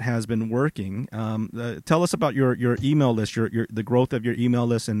that has been working. Tell us about your email list, the growth of your email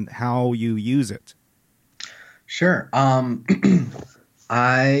list, and how you use it. Sure.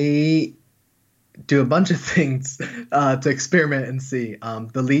 I do a bunch of things to experiment and see.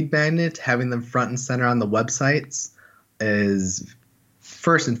 The lead magnet, having them front and center on the websites, is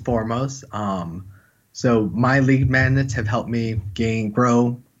first and foremost. So my lead magnets have helped me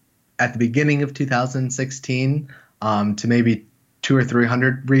grow at the beginning of 2016 to maybe 200 or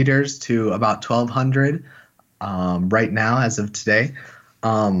 300 readers to about 1,200 right now as of today.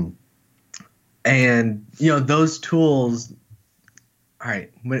 And those tools. All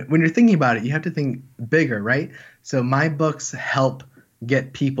right, when you're thinking about it, you have to think bigger, right? So my books help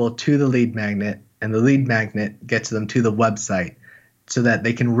get people to the lead magnet, and the lead magnet gets them to the website so that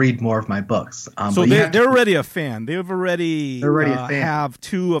they can read more of my books. So they're already a fan. They're already a fan. Have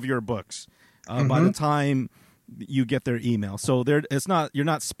 2 of your books by the time you get their email. So you're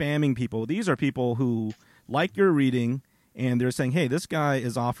not spamming people. These are people who like your reading, and they're saying, hey, this guy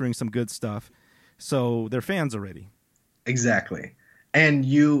is offering some good stuff. So they're fans already. Exactly. And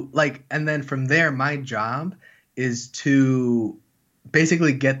and then from there, my job is to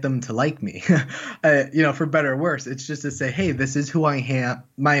basically get them to like me, for better or worse. It's just to say, hey, this is who I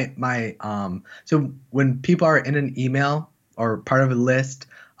am. So when people are in an email or part of a list,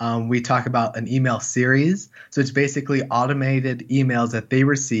 we talk about an email series. So it's basically automated emails that they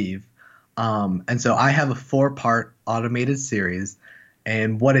receive. And so I have a 4-part automated series.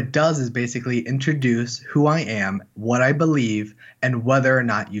 And what it does is basically introduce who I am, what I believe, and whether or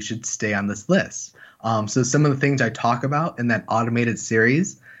not you should stay on this list. So some of the things I talk about in that automated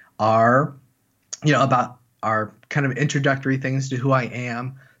series are, about our kind of introductory things to who I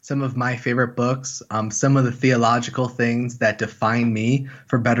am, some of my favorite books, some of the theological things that define me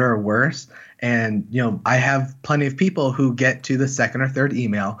for better or worse. And, I have plenty of people who get to the second or third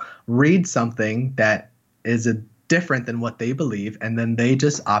email, read something that is different than what they believe, and then they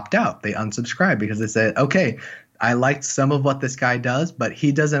just opt out. They unsubscribe because they say, okay, I liked some of what this guy does, but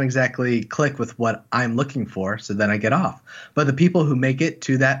he doesn't exactly click with what I'm looking for, so then I get off. But the people who make it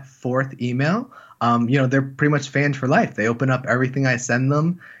to that fourth email, they're pretty much fans for life. They open up everything I send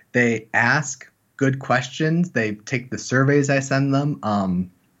them. They ask good questions. They take the surveys I send them.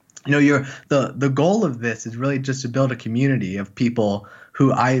 The goal of this is really just to build a community of people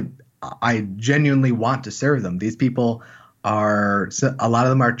who I genuinely want to serve them. These people a lot of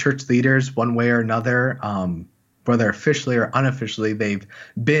them are church leaders one way or another. Whether officially or unofficially, they've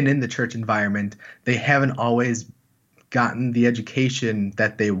been in the church environment. They haven't always gotten the education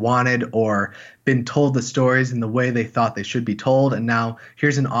that they wanted or been told the stories in the way they thought they should be told. And now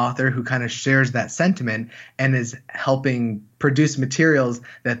here's an author who kind of shares that sentiment and is helping produce materials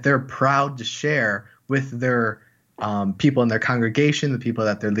that they're proud to share with their people in their congregation, the people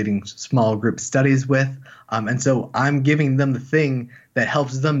that they're leading small group studies with. And so I'm giving them the thing that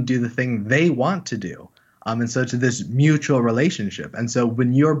helps them do the thing they want to do. And so to this mutual relationship. And so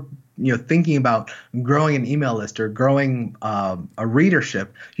when you're thinking about growing an email list or growing a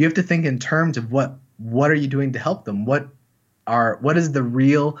readership, you have to think in terms of what are you doing to help them? What is the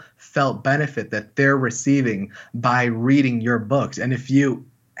real felt benefit that they're receiving by reading your books? And if you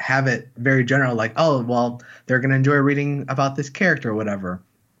have it very general, like, oh, well, they're going to enjoy reading about this character or whatever,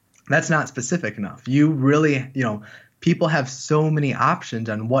 that's not specific enough. You really, people have so many options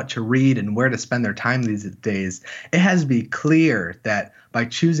on what to read and where to spend their time these days. It has to be clear that by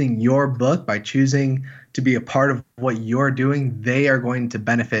choosing your book, by choosing to be a part of what you're doing, they are going to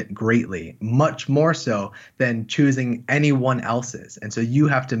benefit greatly, much more so than choosing anyone else's. And so you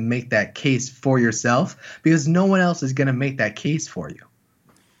have to make that case for yourself because no one else is going to make that case for you.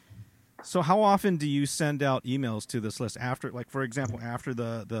 So how often do you send out emails to this list after, like, for example, after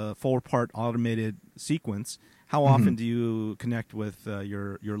the 4-part automated sequence? How often do you connect with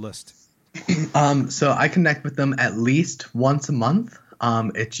your list? So I connect with them at least once a month.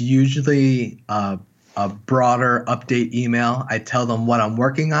 It's usually a broader update email. I tell them what I'm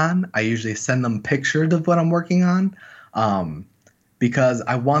working on. I usually send them pictures of what I'm working on because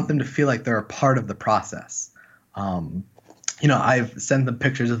I want them to feel like they're a part of the process. I've sent them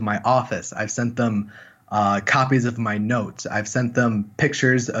pictures of my office. I've sent them copies of my notes. I've sent them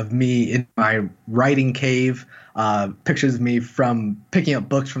pictures of me in my writing cave, pictures of me from picking up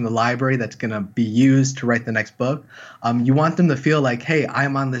books from the library that's going to be used to write the next book. You want them to feel like, hey,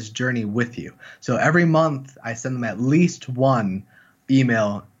 I'm on this journey with you. So every month I send them at least one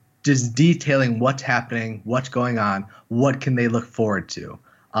email just detailing what's happening, what's going on, what can they look forward to.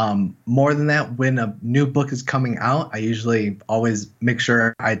 More than that, when a new book is coming out, I usually always make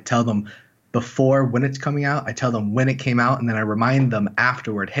sure I tell them before when it's coming out. I tell them when it came out, and then I remind them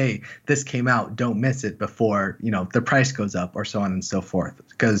afterward, hey, this came out, don't miss it before, the price goes up or so on and so forth.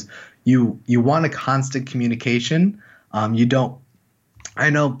 Because you want a constant communication. I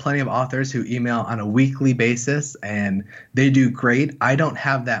know plenty of authors who email on a weekly basis and they do great. I don't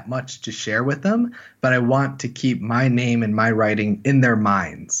have that much to share with them, but I want to keep my name and my writing in their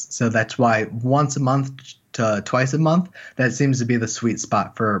minds. So that's why once a month to twice a month, that seems to be the sweet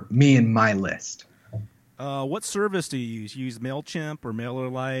spot for me and my list. What service do you use? You use MailChimp or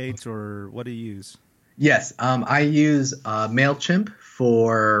MailerLite, or what do you use? Yes, I use MailChimp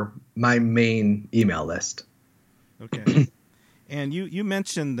for my main email list. Okay. And you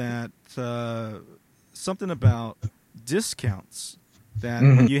mentioned that something about discounts, that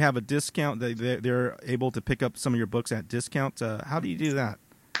when you have a discount, they're able to pick up some of your books at discount. How do you do that?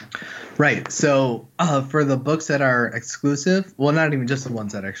 Right. So for the books that are exclusive, well, not even just the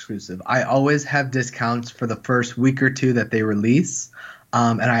ones that are exclusive, I always have discounts for the first week or two that they release.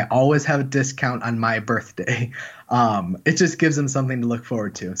 And I always have a discount on my birthday. It just gives them something to look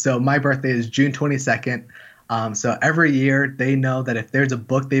forward to. So my birthday is June 22nd. So every year they know that if there's a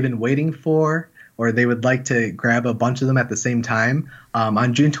book they've been waiting for or they would like to grab a bunch of them at the same time,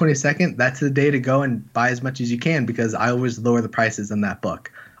 on June 22nd, that's the day to go and buy as much as you can because I always lower the prices on that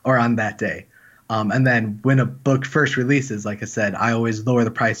book or on that day. And then when a book first releases, like I said, I always lower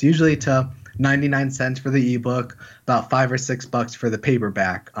the price usually to 99 cents for the ebook, about $5 or $6 for the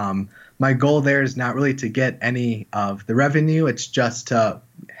paperback. My goal there is not really to get any of the revenue. It's just to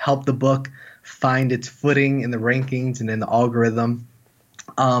help the book find its footing in the rankings and in the algorithm.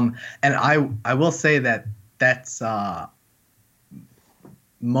 And I will say that's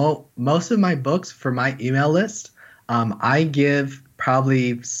most of my books for my email list. I give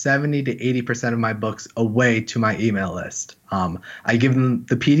probably 70 to 80% of my books away to my email list. I give them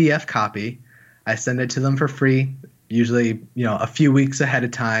the PDF copy. I send it to them for free, usually, a few weeks ahead of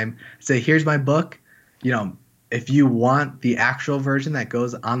time. Say, here's my book. If you want the actual version that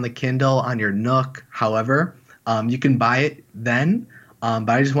goes on the Kindle, on your Nook, however, you can buy it then. But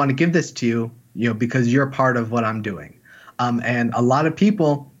I just want to give this to you, because you're part of what I'm doing. And a lot of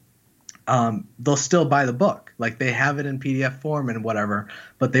people, they'll still buy the book. Like, they have it in PDF form and whatever,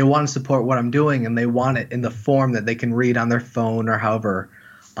 but they want to support what I'm doing, and they want it in the form that they can read on their phone or however.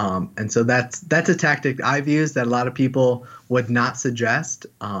 And so that's a tactic I've used that a lot of people would not suggest.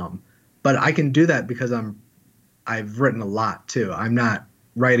 But I can do that because I've written a lot too. I'm not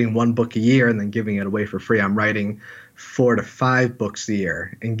writing one book a year and then giving it away for free. I'm writing 4 to 5 books a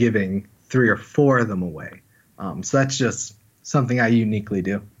year and giving 3 or 4 of them away. So that's just something I uniquely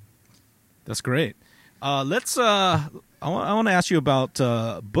do. That's great. I want to ask you about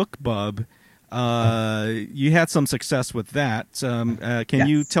BookBub. You had some success with that. Can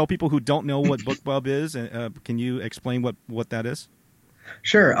you tell people who don't know what BookBub is? Can you explain what that is?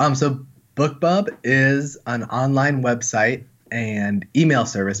 Sure. So BookBub is an online website and email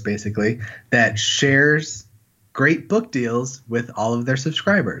service, basically, that shares great book deals with all of their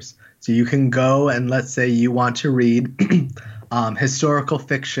subscribers. So you can go and, let's say you want to read historical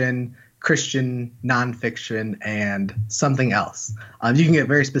fiction, Christian nonfiction, and something else. You can get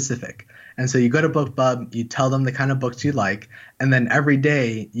very specific. And so you go to BookBub, you tell them the kind of books you like, and then every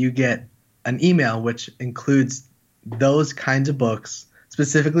day you get an email which includes those kinds of books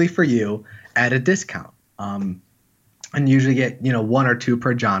specifically for you at a discount. And usually get, 1 or 2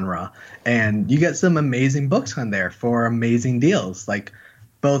 per genre. And you get some amazing books on there for amazing deals, like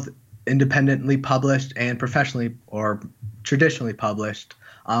both independently published and professionally or traditionally published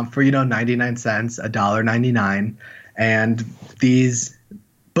for, 99 cents, $1.99. And these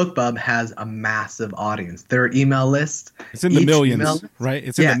BookBub has a massive audience. Their email list. It's in the millions, right?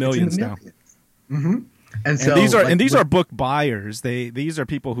 It's in the millions now. Mm-hmm. And so these are book buyers. These are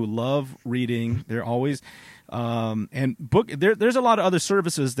people who love reading. They're always there's a lot of other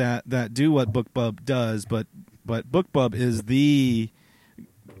services that do what BookBub does, but BookBub is the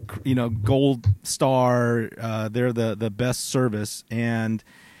gold star. They're the best service, and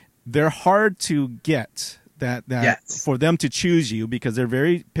they're hard to get. Yes. For them to choose you, because they're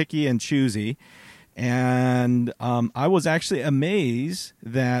very picky and choosy. And I was actually amazed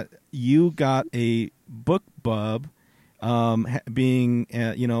that you got a BookBub, being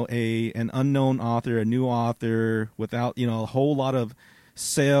an unknown author, a new author, without a whole lot of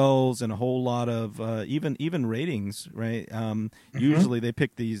sales and a whole lot of even ratings, right? Usually they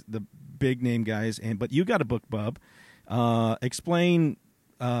pick the big name guys, but you got a BookBub. Explain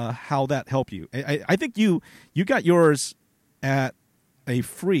how that helped you. I think you got yours at a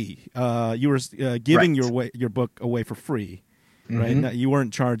free. You were giving your book away for free, right? Mm-hmm. You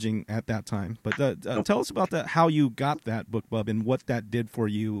weren't charging at that time. But tell us about that. How you got that BookBub and what that did for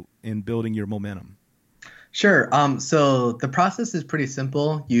you in building your momentum. Sure. So the process is pretty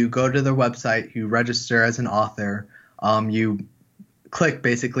simple. You go to their website. You register as an author. You click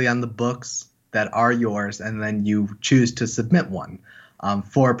basically on the books that are yours, and then you choose to submit one.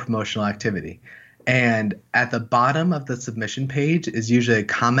 For promotional activity. And at the bottom of the submission page is usually a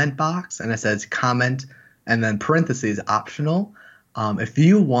comment box, and it says comment and then parentheses optional. If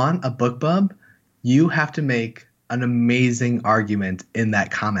you want a BookBub, you have to make an amazing argument in that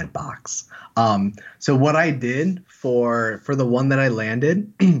comment box. So what I did for the one that I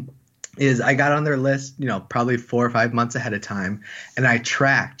landed is I got on their list, probably 4 or 5 months ahead of time, and I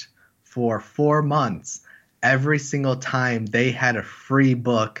tracked for 4 months every single time they had a free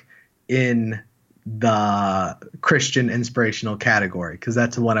book in the Christian inspirational category, because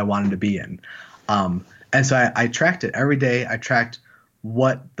that's the one I wanted to be in. And so I tracked it every day. I tracked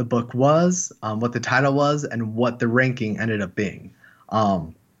what the book was, what the title was, and what the ranking ended up being.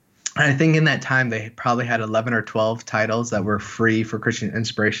 And I think in that time they probably had 11 or 12 titles that were free for Christian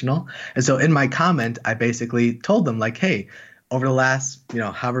inspirational. And so in my comment, I basically told them, like, hey, over the last,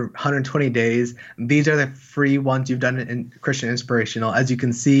 however 120 days, these are the free ones you've done in Christian inspirational. As you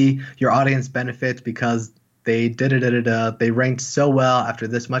can see, your audience benefits because they they ranked so well after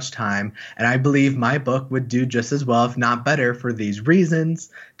this much time, and I believe my book would do just as well, if not better, for these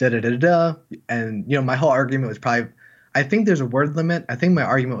reasons. And my whole argument was probably, I think there's a word limit. I think my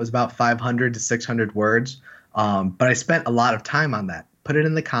argument was about 500 to 600 words, but I spent a lot of time on that. Put it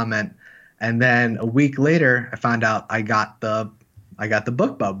in the comment. And then a week later, I found out I got the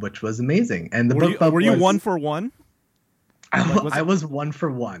BookBub, which was amazing. And the BookBub were you 1 for 1? I was 1 for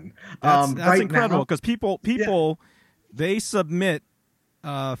 1. That's incredible, because people they submit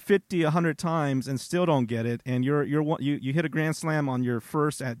 50, 100 times and still don't get it, and you hit a grand slam on your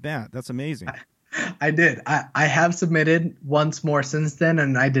first at bat. That's amazing. I did. I have submitted once more since then,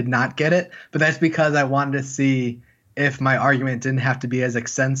 and I did not get it. But that's because I wanted to see if my argument didn't have to be as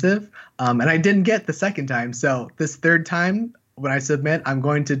extensive. And I didn't get the second time. So this third time, when I submit, I'm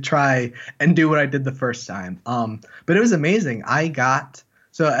going to try and do what I did the first time. But it was amazing.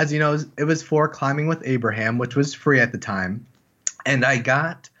 So as you know, it was for Climbing with Abraham, which was free at the time. And I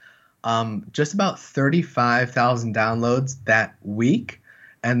got just about 35,000 downloads that week.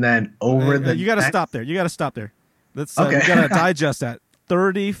 And then you got to stop there. Let's okay. We got to digest that.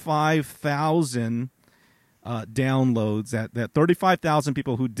 35,000 downloads. That 35,000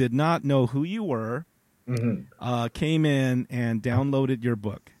 people who did not know who you were came in and downloaded your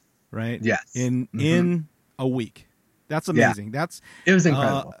book, right? Yes. In a week. That's amazing. Yeah. It was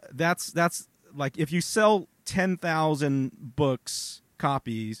incredible. That's like if you sell 10,000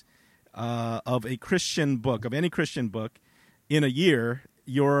 copies of a Christian book, of any Christian book, in a year,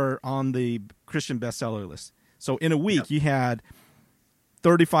 you're on the Christian bestseller list. So in a week, you had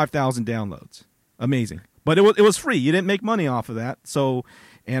 35,000 downloads. Amazing. But it was free. You didn't make money off of that. So,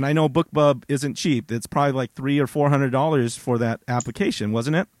 and I know BookBub isn't cheap. It's probably like $300 or $400 for that application,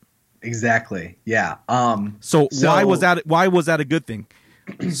 wasn't it? Exactly. Yeah. So why was that a good thing?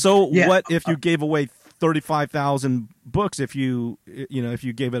 So what if you gave away 35,000 books if you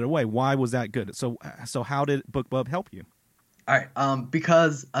gave it away? Why was that good? So how did BookBub help you? All right,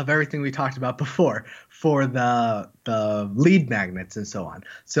 because of everything we talked about before, for the lead magnets and so on.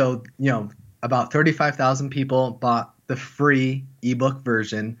 So, about 35,000 people bought the free ebook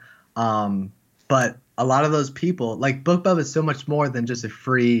version, but a lot of those people, like BookBub is so much more than just a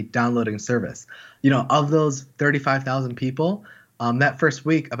free downloading service. Of those 35,000 people, that first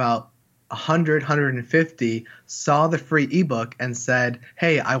week, about 150 saw the free ebook and said,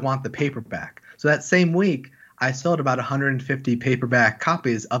 hey, I want the paperback. So that same week, I sold about 150 paperback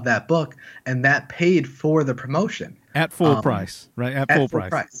copies of that book, and that paid for the promotion. At full price, right? At full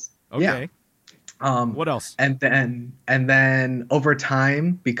price. Okay. Yeah. What else? And then over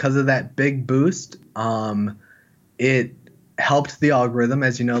time, because of that big boost, it helped the algorithm.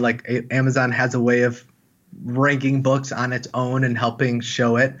 As you know, like Amazon has a way of ranking books on its own and helping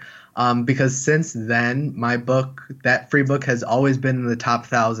show it. Because since then, my book, that free book, has always been in the top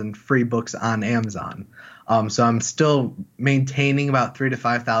 1,000 free books on Amazon. So I'm still maintaining about 3,000 to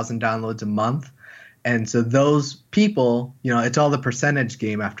 5,000 downloads a month. And so those people, it's all the percentage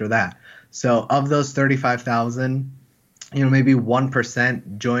game after that. So of those 35,000, maybe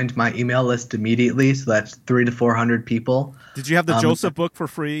 1% joined my email list immediately. So that's 300 to 400 people. Did you have the Joseph book for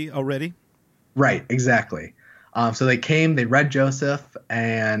free already? Right, exactly. So they came, they read Joseph,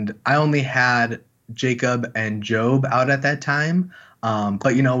 and I only had Jacob and Job out at that time.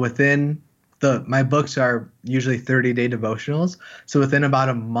 But within my books are usually 30-day devotionals. So within about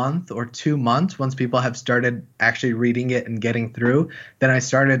a month or 2 months, once people have started actually reading it and getting through, then I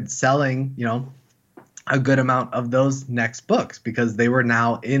started selling, a good amount of those next books because they were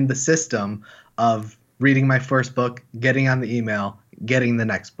now in the system of reading my first book, getting on the email, getting the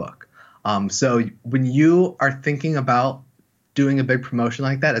next book. So when you are thinking about doing a big promotion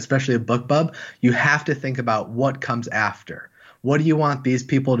like that, especially a BookBub, you have to think about what comes after. What do you want these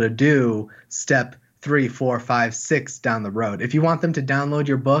people to do step 3, 4, 5, 6 down the road? If you want them to download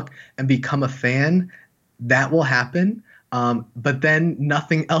your book and become a fan, that will happen. But then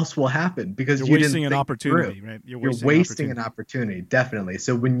nothing else will happen because you're you wasting didn't an think opportunity, through. right? You're wasting an opportunity, definitely.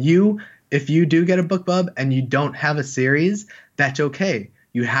 So if you do get a BookBub and you don't have a series, that's okay.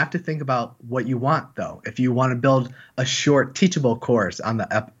 You have to think about what you want, though. If you want to build a short teachable course on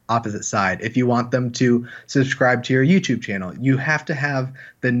the opposite side, if you want them to subscribe to your YouTube channel, you have to have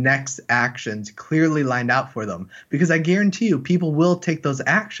the next actions clearly lined out for them. Because I guarantee you, people will take those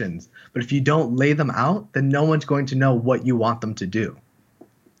actions. But if you don't lay them out, then no one's going to know what you want them to do.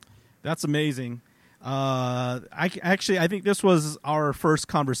 That's amazing. I think this was our first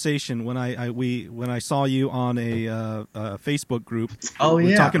conversation when I saw you on a Facebook group. Oh, we were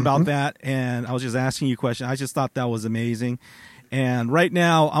yeah. talking about that, and I was just asking you questions. I just thought that was amazing. And right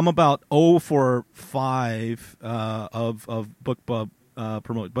now, I'm about 0 for 5 of BookBub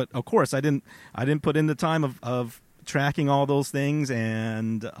promote. But of course, I didn't put in the time of tracking all those things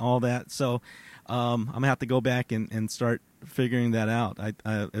and all that. So I'm gonna have to go back and start figuring that out.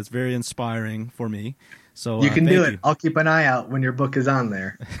 It's very inspiring for me. So you can do it. you. I'll keep an eye out when your book is on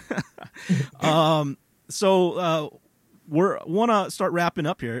there. So we want to start wrapping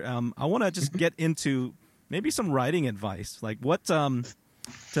up here. I want to just get into maybe some writing advice, like what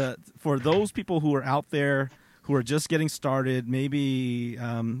for those people who are out there who are just getting started. Maybe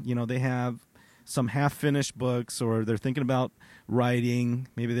they have some half-finished books, or they're thinking about writing.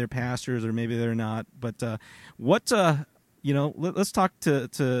 Maybe they're pastors, or maybe they're not. But let's talk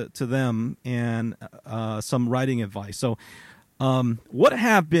to them and some writing advice. So, what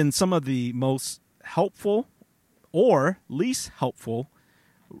have been some of the most helpful or least helpful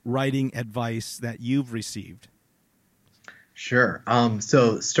writing advice that you've received? Sure.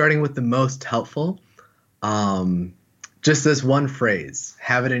 So starting with the most helpful, just this one phrase,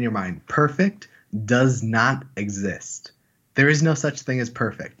 have it in your mind. Perfect does not exist. There is no such thing as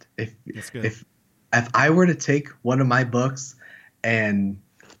perfect. If I were to take one of my books and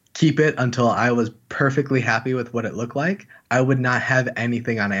keep it until I was perfectly happy with what it looked like, I would not have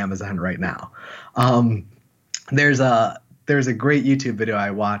anything on Amazon right now. There's a great YouTube video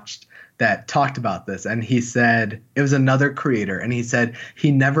I watched that talked about this, and he said, it was another creator, and he said he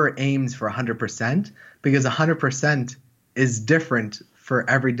never aims for 100% because 100% is different for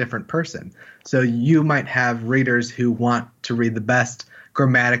every different person. So you might have readers who want to read the best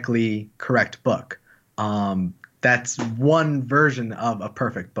grammatically correct book. That's one version of a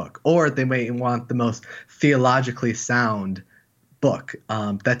perfect book. Or they may want the most theologically sound book.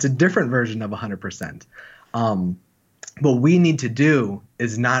 That's a different version of 100%. What we need to do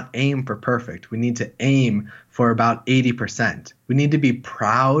is not aim for perfect. We need to aim for about 80%. We need to be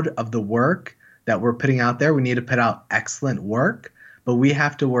proud of the work that we're putting out there. We need to put out excellent work, but we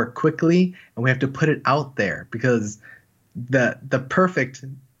have to work quickly and we have to put it out there, because the perfect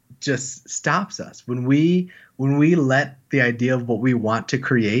just stops us. When we let the idea of what we want to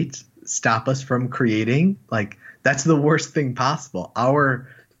create stop us from creating, like, that's the worst thing possible. Our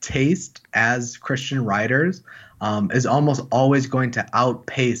taste as Christian writers is almost always going to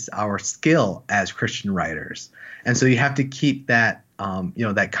outpace our skill as Christian writers. And so you have to keep that,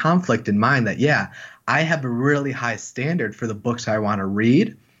 that conflict in mind, that, yeah, I have a really high standard for the books I want to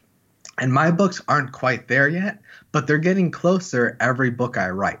read, and my books aren't quite there yet, but they're getting closer every book I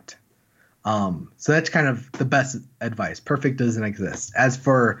write. So that's kind of the best advice. Perfect doesn't exist. As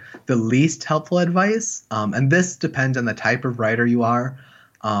for the least helpful advice, and this depends on the type of writer you are,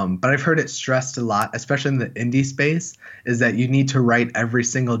 but I've heard it stressed a lot, especially in the indie space, is that you need to write every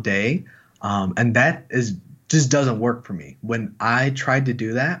single day. And that just doesn't work for me. When I tried to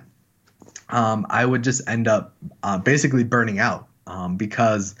do that, I would just end up basically burning out,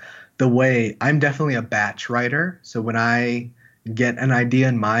 because the way I'm definitely a batch writer. So when I get an idea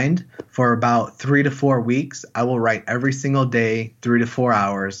in mind, for about 3 to 4 weeks, I will write every single day, 3 to 4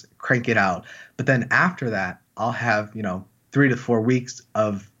 hours, crank it out. But then after that, I'll have, 3 to 4 weeks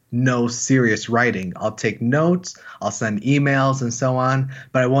of no serious writing. I'll take notes, I'll send emails and so on,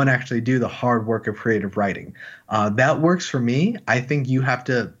 but I won't actually do the hard work of creative writing. That works for me. I think you have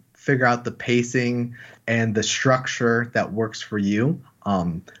to figure out the pacing and the structure that works for you.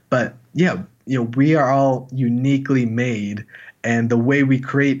 But yeah, we are all uniquely made, and the way we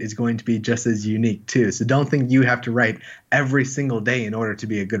create is going to be just as unique too. So don't think you have to write every single day in order to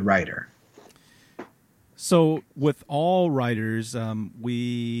be a good writer. So with all writers,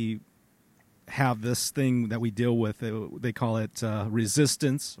 we have this thing that we deal with. They call it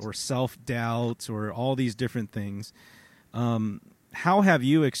resistance or self-doubt or all these different things. How have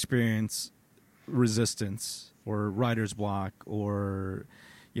you experienced resistance or writer's block, or,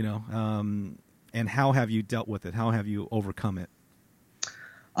 and how have you dealt with it? How have you overcome it?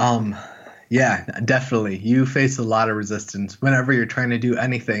 Yeah, definitely. You face a lot of resistance whenever you're trying to do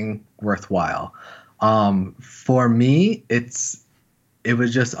anything worthwhile. For me, it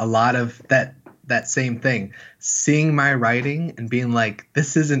was just a lot of that same thing, seeing my writing and being like,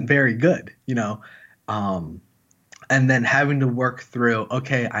 this isn't very good, and then having to work through,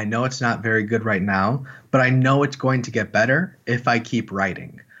 okay, I know it's not very good right now, but I know it's going to get better if I keep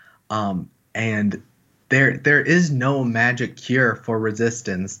writing. And there is no magic cure for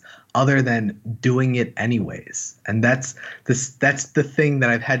resistance other than doing it anyways. And that's the thing that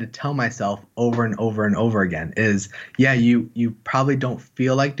I've had to tell myself over and over and over again is, yeah, you probably don't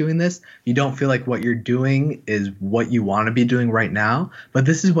feel like doing this. You don't feel like what you're doing is what you want to be doing right now, but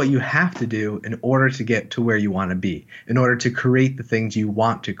this is what you have to do in order to get to where you want to be, in order to create the things you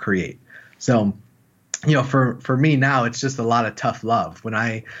want to create. So, for me now, it's just a lot of tough love. When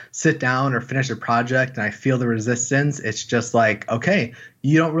I sit down or finish a project and I feel the resistance, it's just like, okay,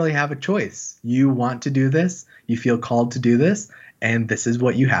 you don't really have a choice. You want to do this, you feel called to do this, and this is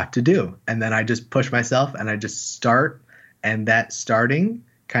what you have to do. And then I just push myself and I just start, and that starting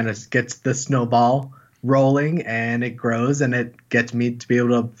kind of gets the snowball rolling, and it grows, and it gets me to be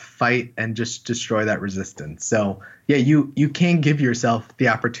able to fight and just destroy that resistance. So yeah, you can give yourself the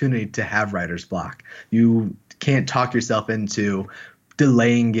opportunity to have writer's block. You can't talk yourself into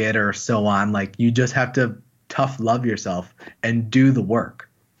delaying it or so on. Like, you just have to tough love yourself and do the work.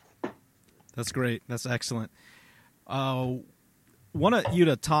 That's great. That's excellent. Want you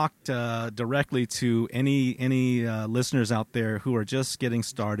to talk directly to any listeners out there who are just getting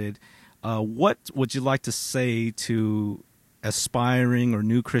started. What would you like to say to aspiring or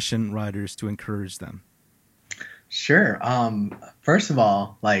new Christian writers to encourage them? Sure. First of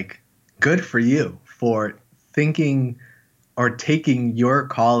all, like, good for you for thinking or taking your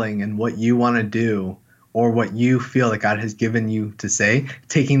calling and what you want to do or what you feel that God has given you to say,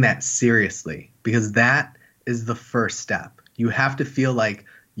 taking that seriously, because that is the first step. You have to feel like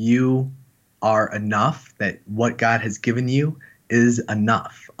you are enough, that what God has given you is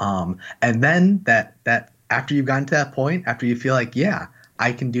enough. And then that after you've gotten to that point, after you feel like, yeah,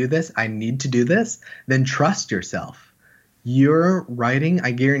 I can do this, I need to do this, then trust yourself. Your writing,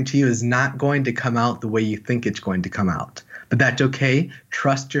 I guarantee you, is not going to come out the way you think it's going to come out. But that's okay.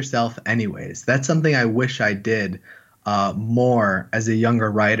 Trust yourself anyways. That's something I wish I did more as a younger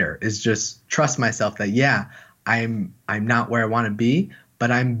writer, is just trust myself that, yeah, I'm not where I want to be,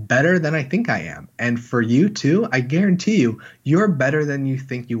 but I'm better than I think I am. And for you too, I guarantee you, you're better than you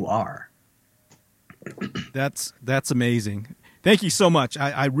think you are. That's amazing. Thank you so much.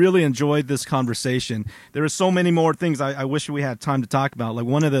 I really enjoyed this conversation. There are so many more things I wish we had time to talk about. Like,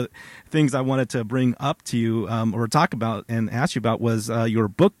 one of the things I wanted to bring up to you or talk about and ask you about was your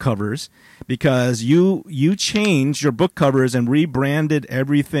book covers, because you changed your book covers and rebranded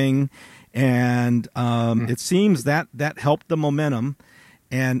everything, and it seems that helped the momentum.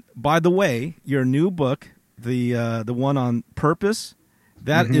 And by the way, your new book, the one on purpose,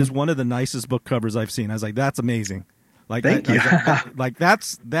 that is one of the nicest book covers I've seen. I was like, that's amazing. Like, thank you.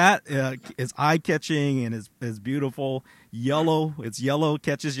 That is eye catching and is beautiful. Yellow, it's yellow,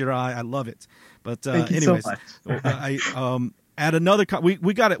 catches your eye. I love it. But anyways, so much. At another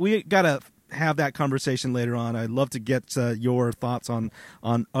we gotta have that conversation later on. I'd love to get your thoughts on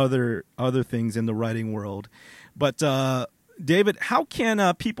other things in the writing world. But David, how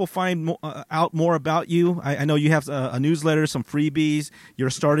can people find out more about you? I know you have a newsletter, some freebies. You're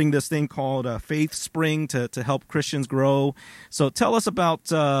starting this thing called Faith Spring to help Christians grow. So tell us about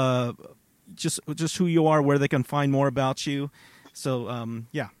just who you are, where they can find more about you. So,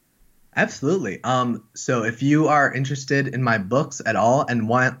 yeah. Absolutely. So if you are interested in my books at all and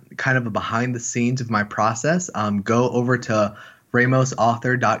want kind of a behind the scenes of my process, go over to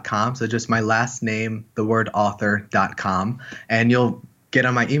ramosauthor.com. So just my last name, the word author.com, and you'll get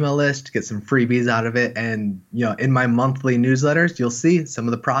on my email list, get some freebies out of it. And, in my monthly newsletters, you'll see some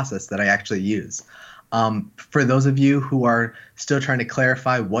of the process that I actually use. For those of you who are still trying to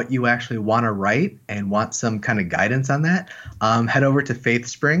clarify what you actually want to write and want some kind of guidance on that, head over to Faith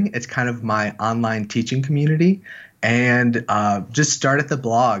Spring. It's kind of my online teaching community. And just start at the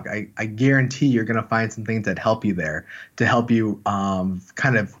blog. I guarantee you're going to find some things that help you there to help you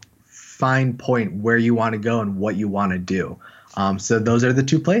kind of fine point where you want to go and what you want to do. So those are the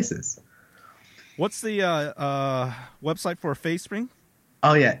two places. What's the website for Faith Spring?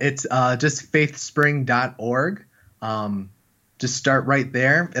 Oh, yeah. It's just faithspring.org. Just start right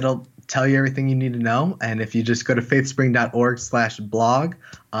there. It'll tell you everything you need to know. And if you just go to faithspring.org/blog,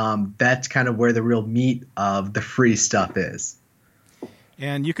 that's kind of where the real meat of the free stuff is.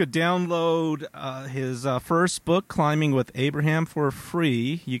 And you could download his first book, Climbing with Abraham, for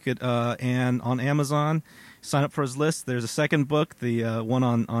free. You could, and on Amazon, sign up for his list. There's a second book, the one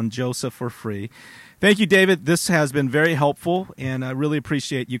on Joseph, for free. Thank you, David. This has been very helpful, and I really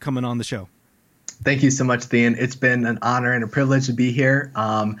appreciate you coming on the show. Thank you so much, Thean. It's been an honor and a privilege to be here.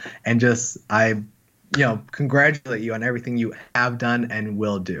 And just, I congratulate you on everything you have done and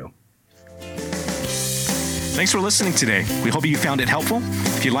will do. Thanks for listening today. We hope you found it helpful.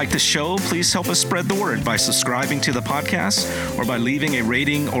 If you like the show, please help us spread the word by subscribing to the podcast or by leaving a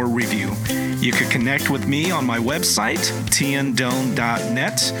rating or review. You can connect with me on my website,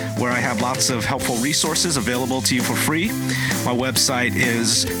 tiandone.net, where I have lots of helpful resources available to you for free. My website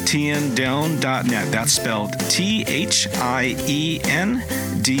is tiandone.net. That's spelled THIENDOAN.net.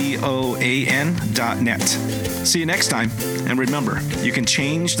 See you next time, and remember, you can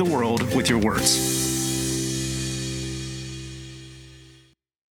change the world with your words.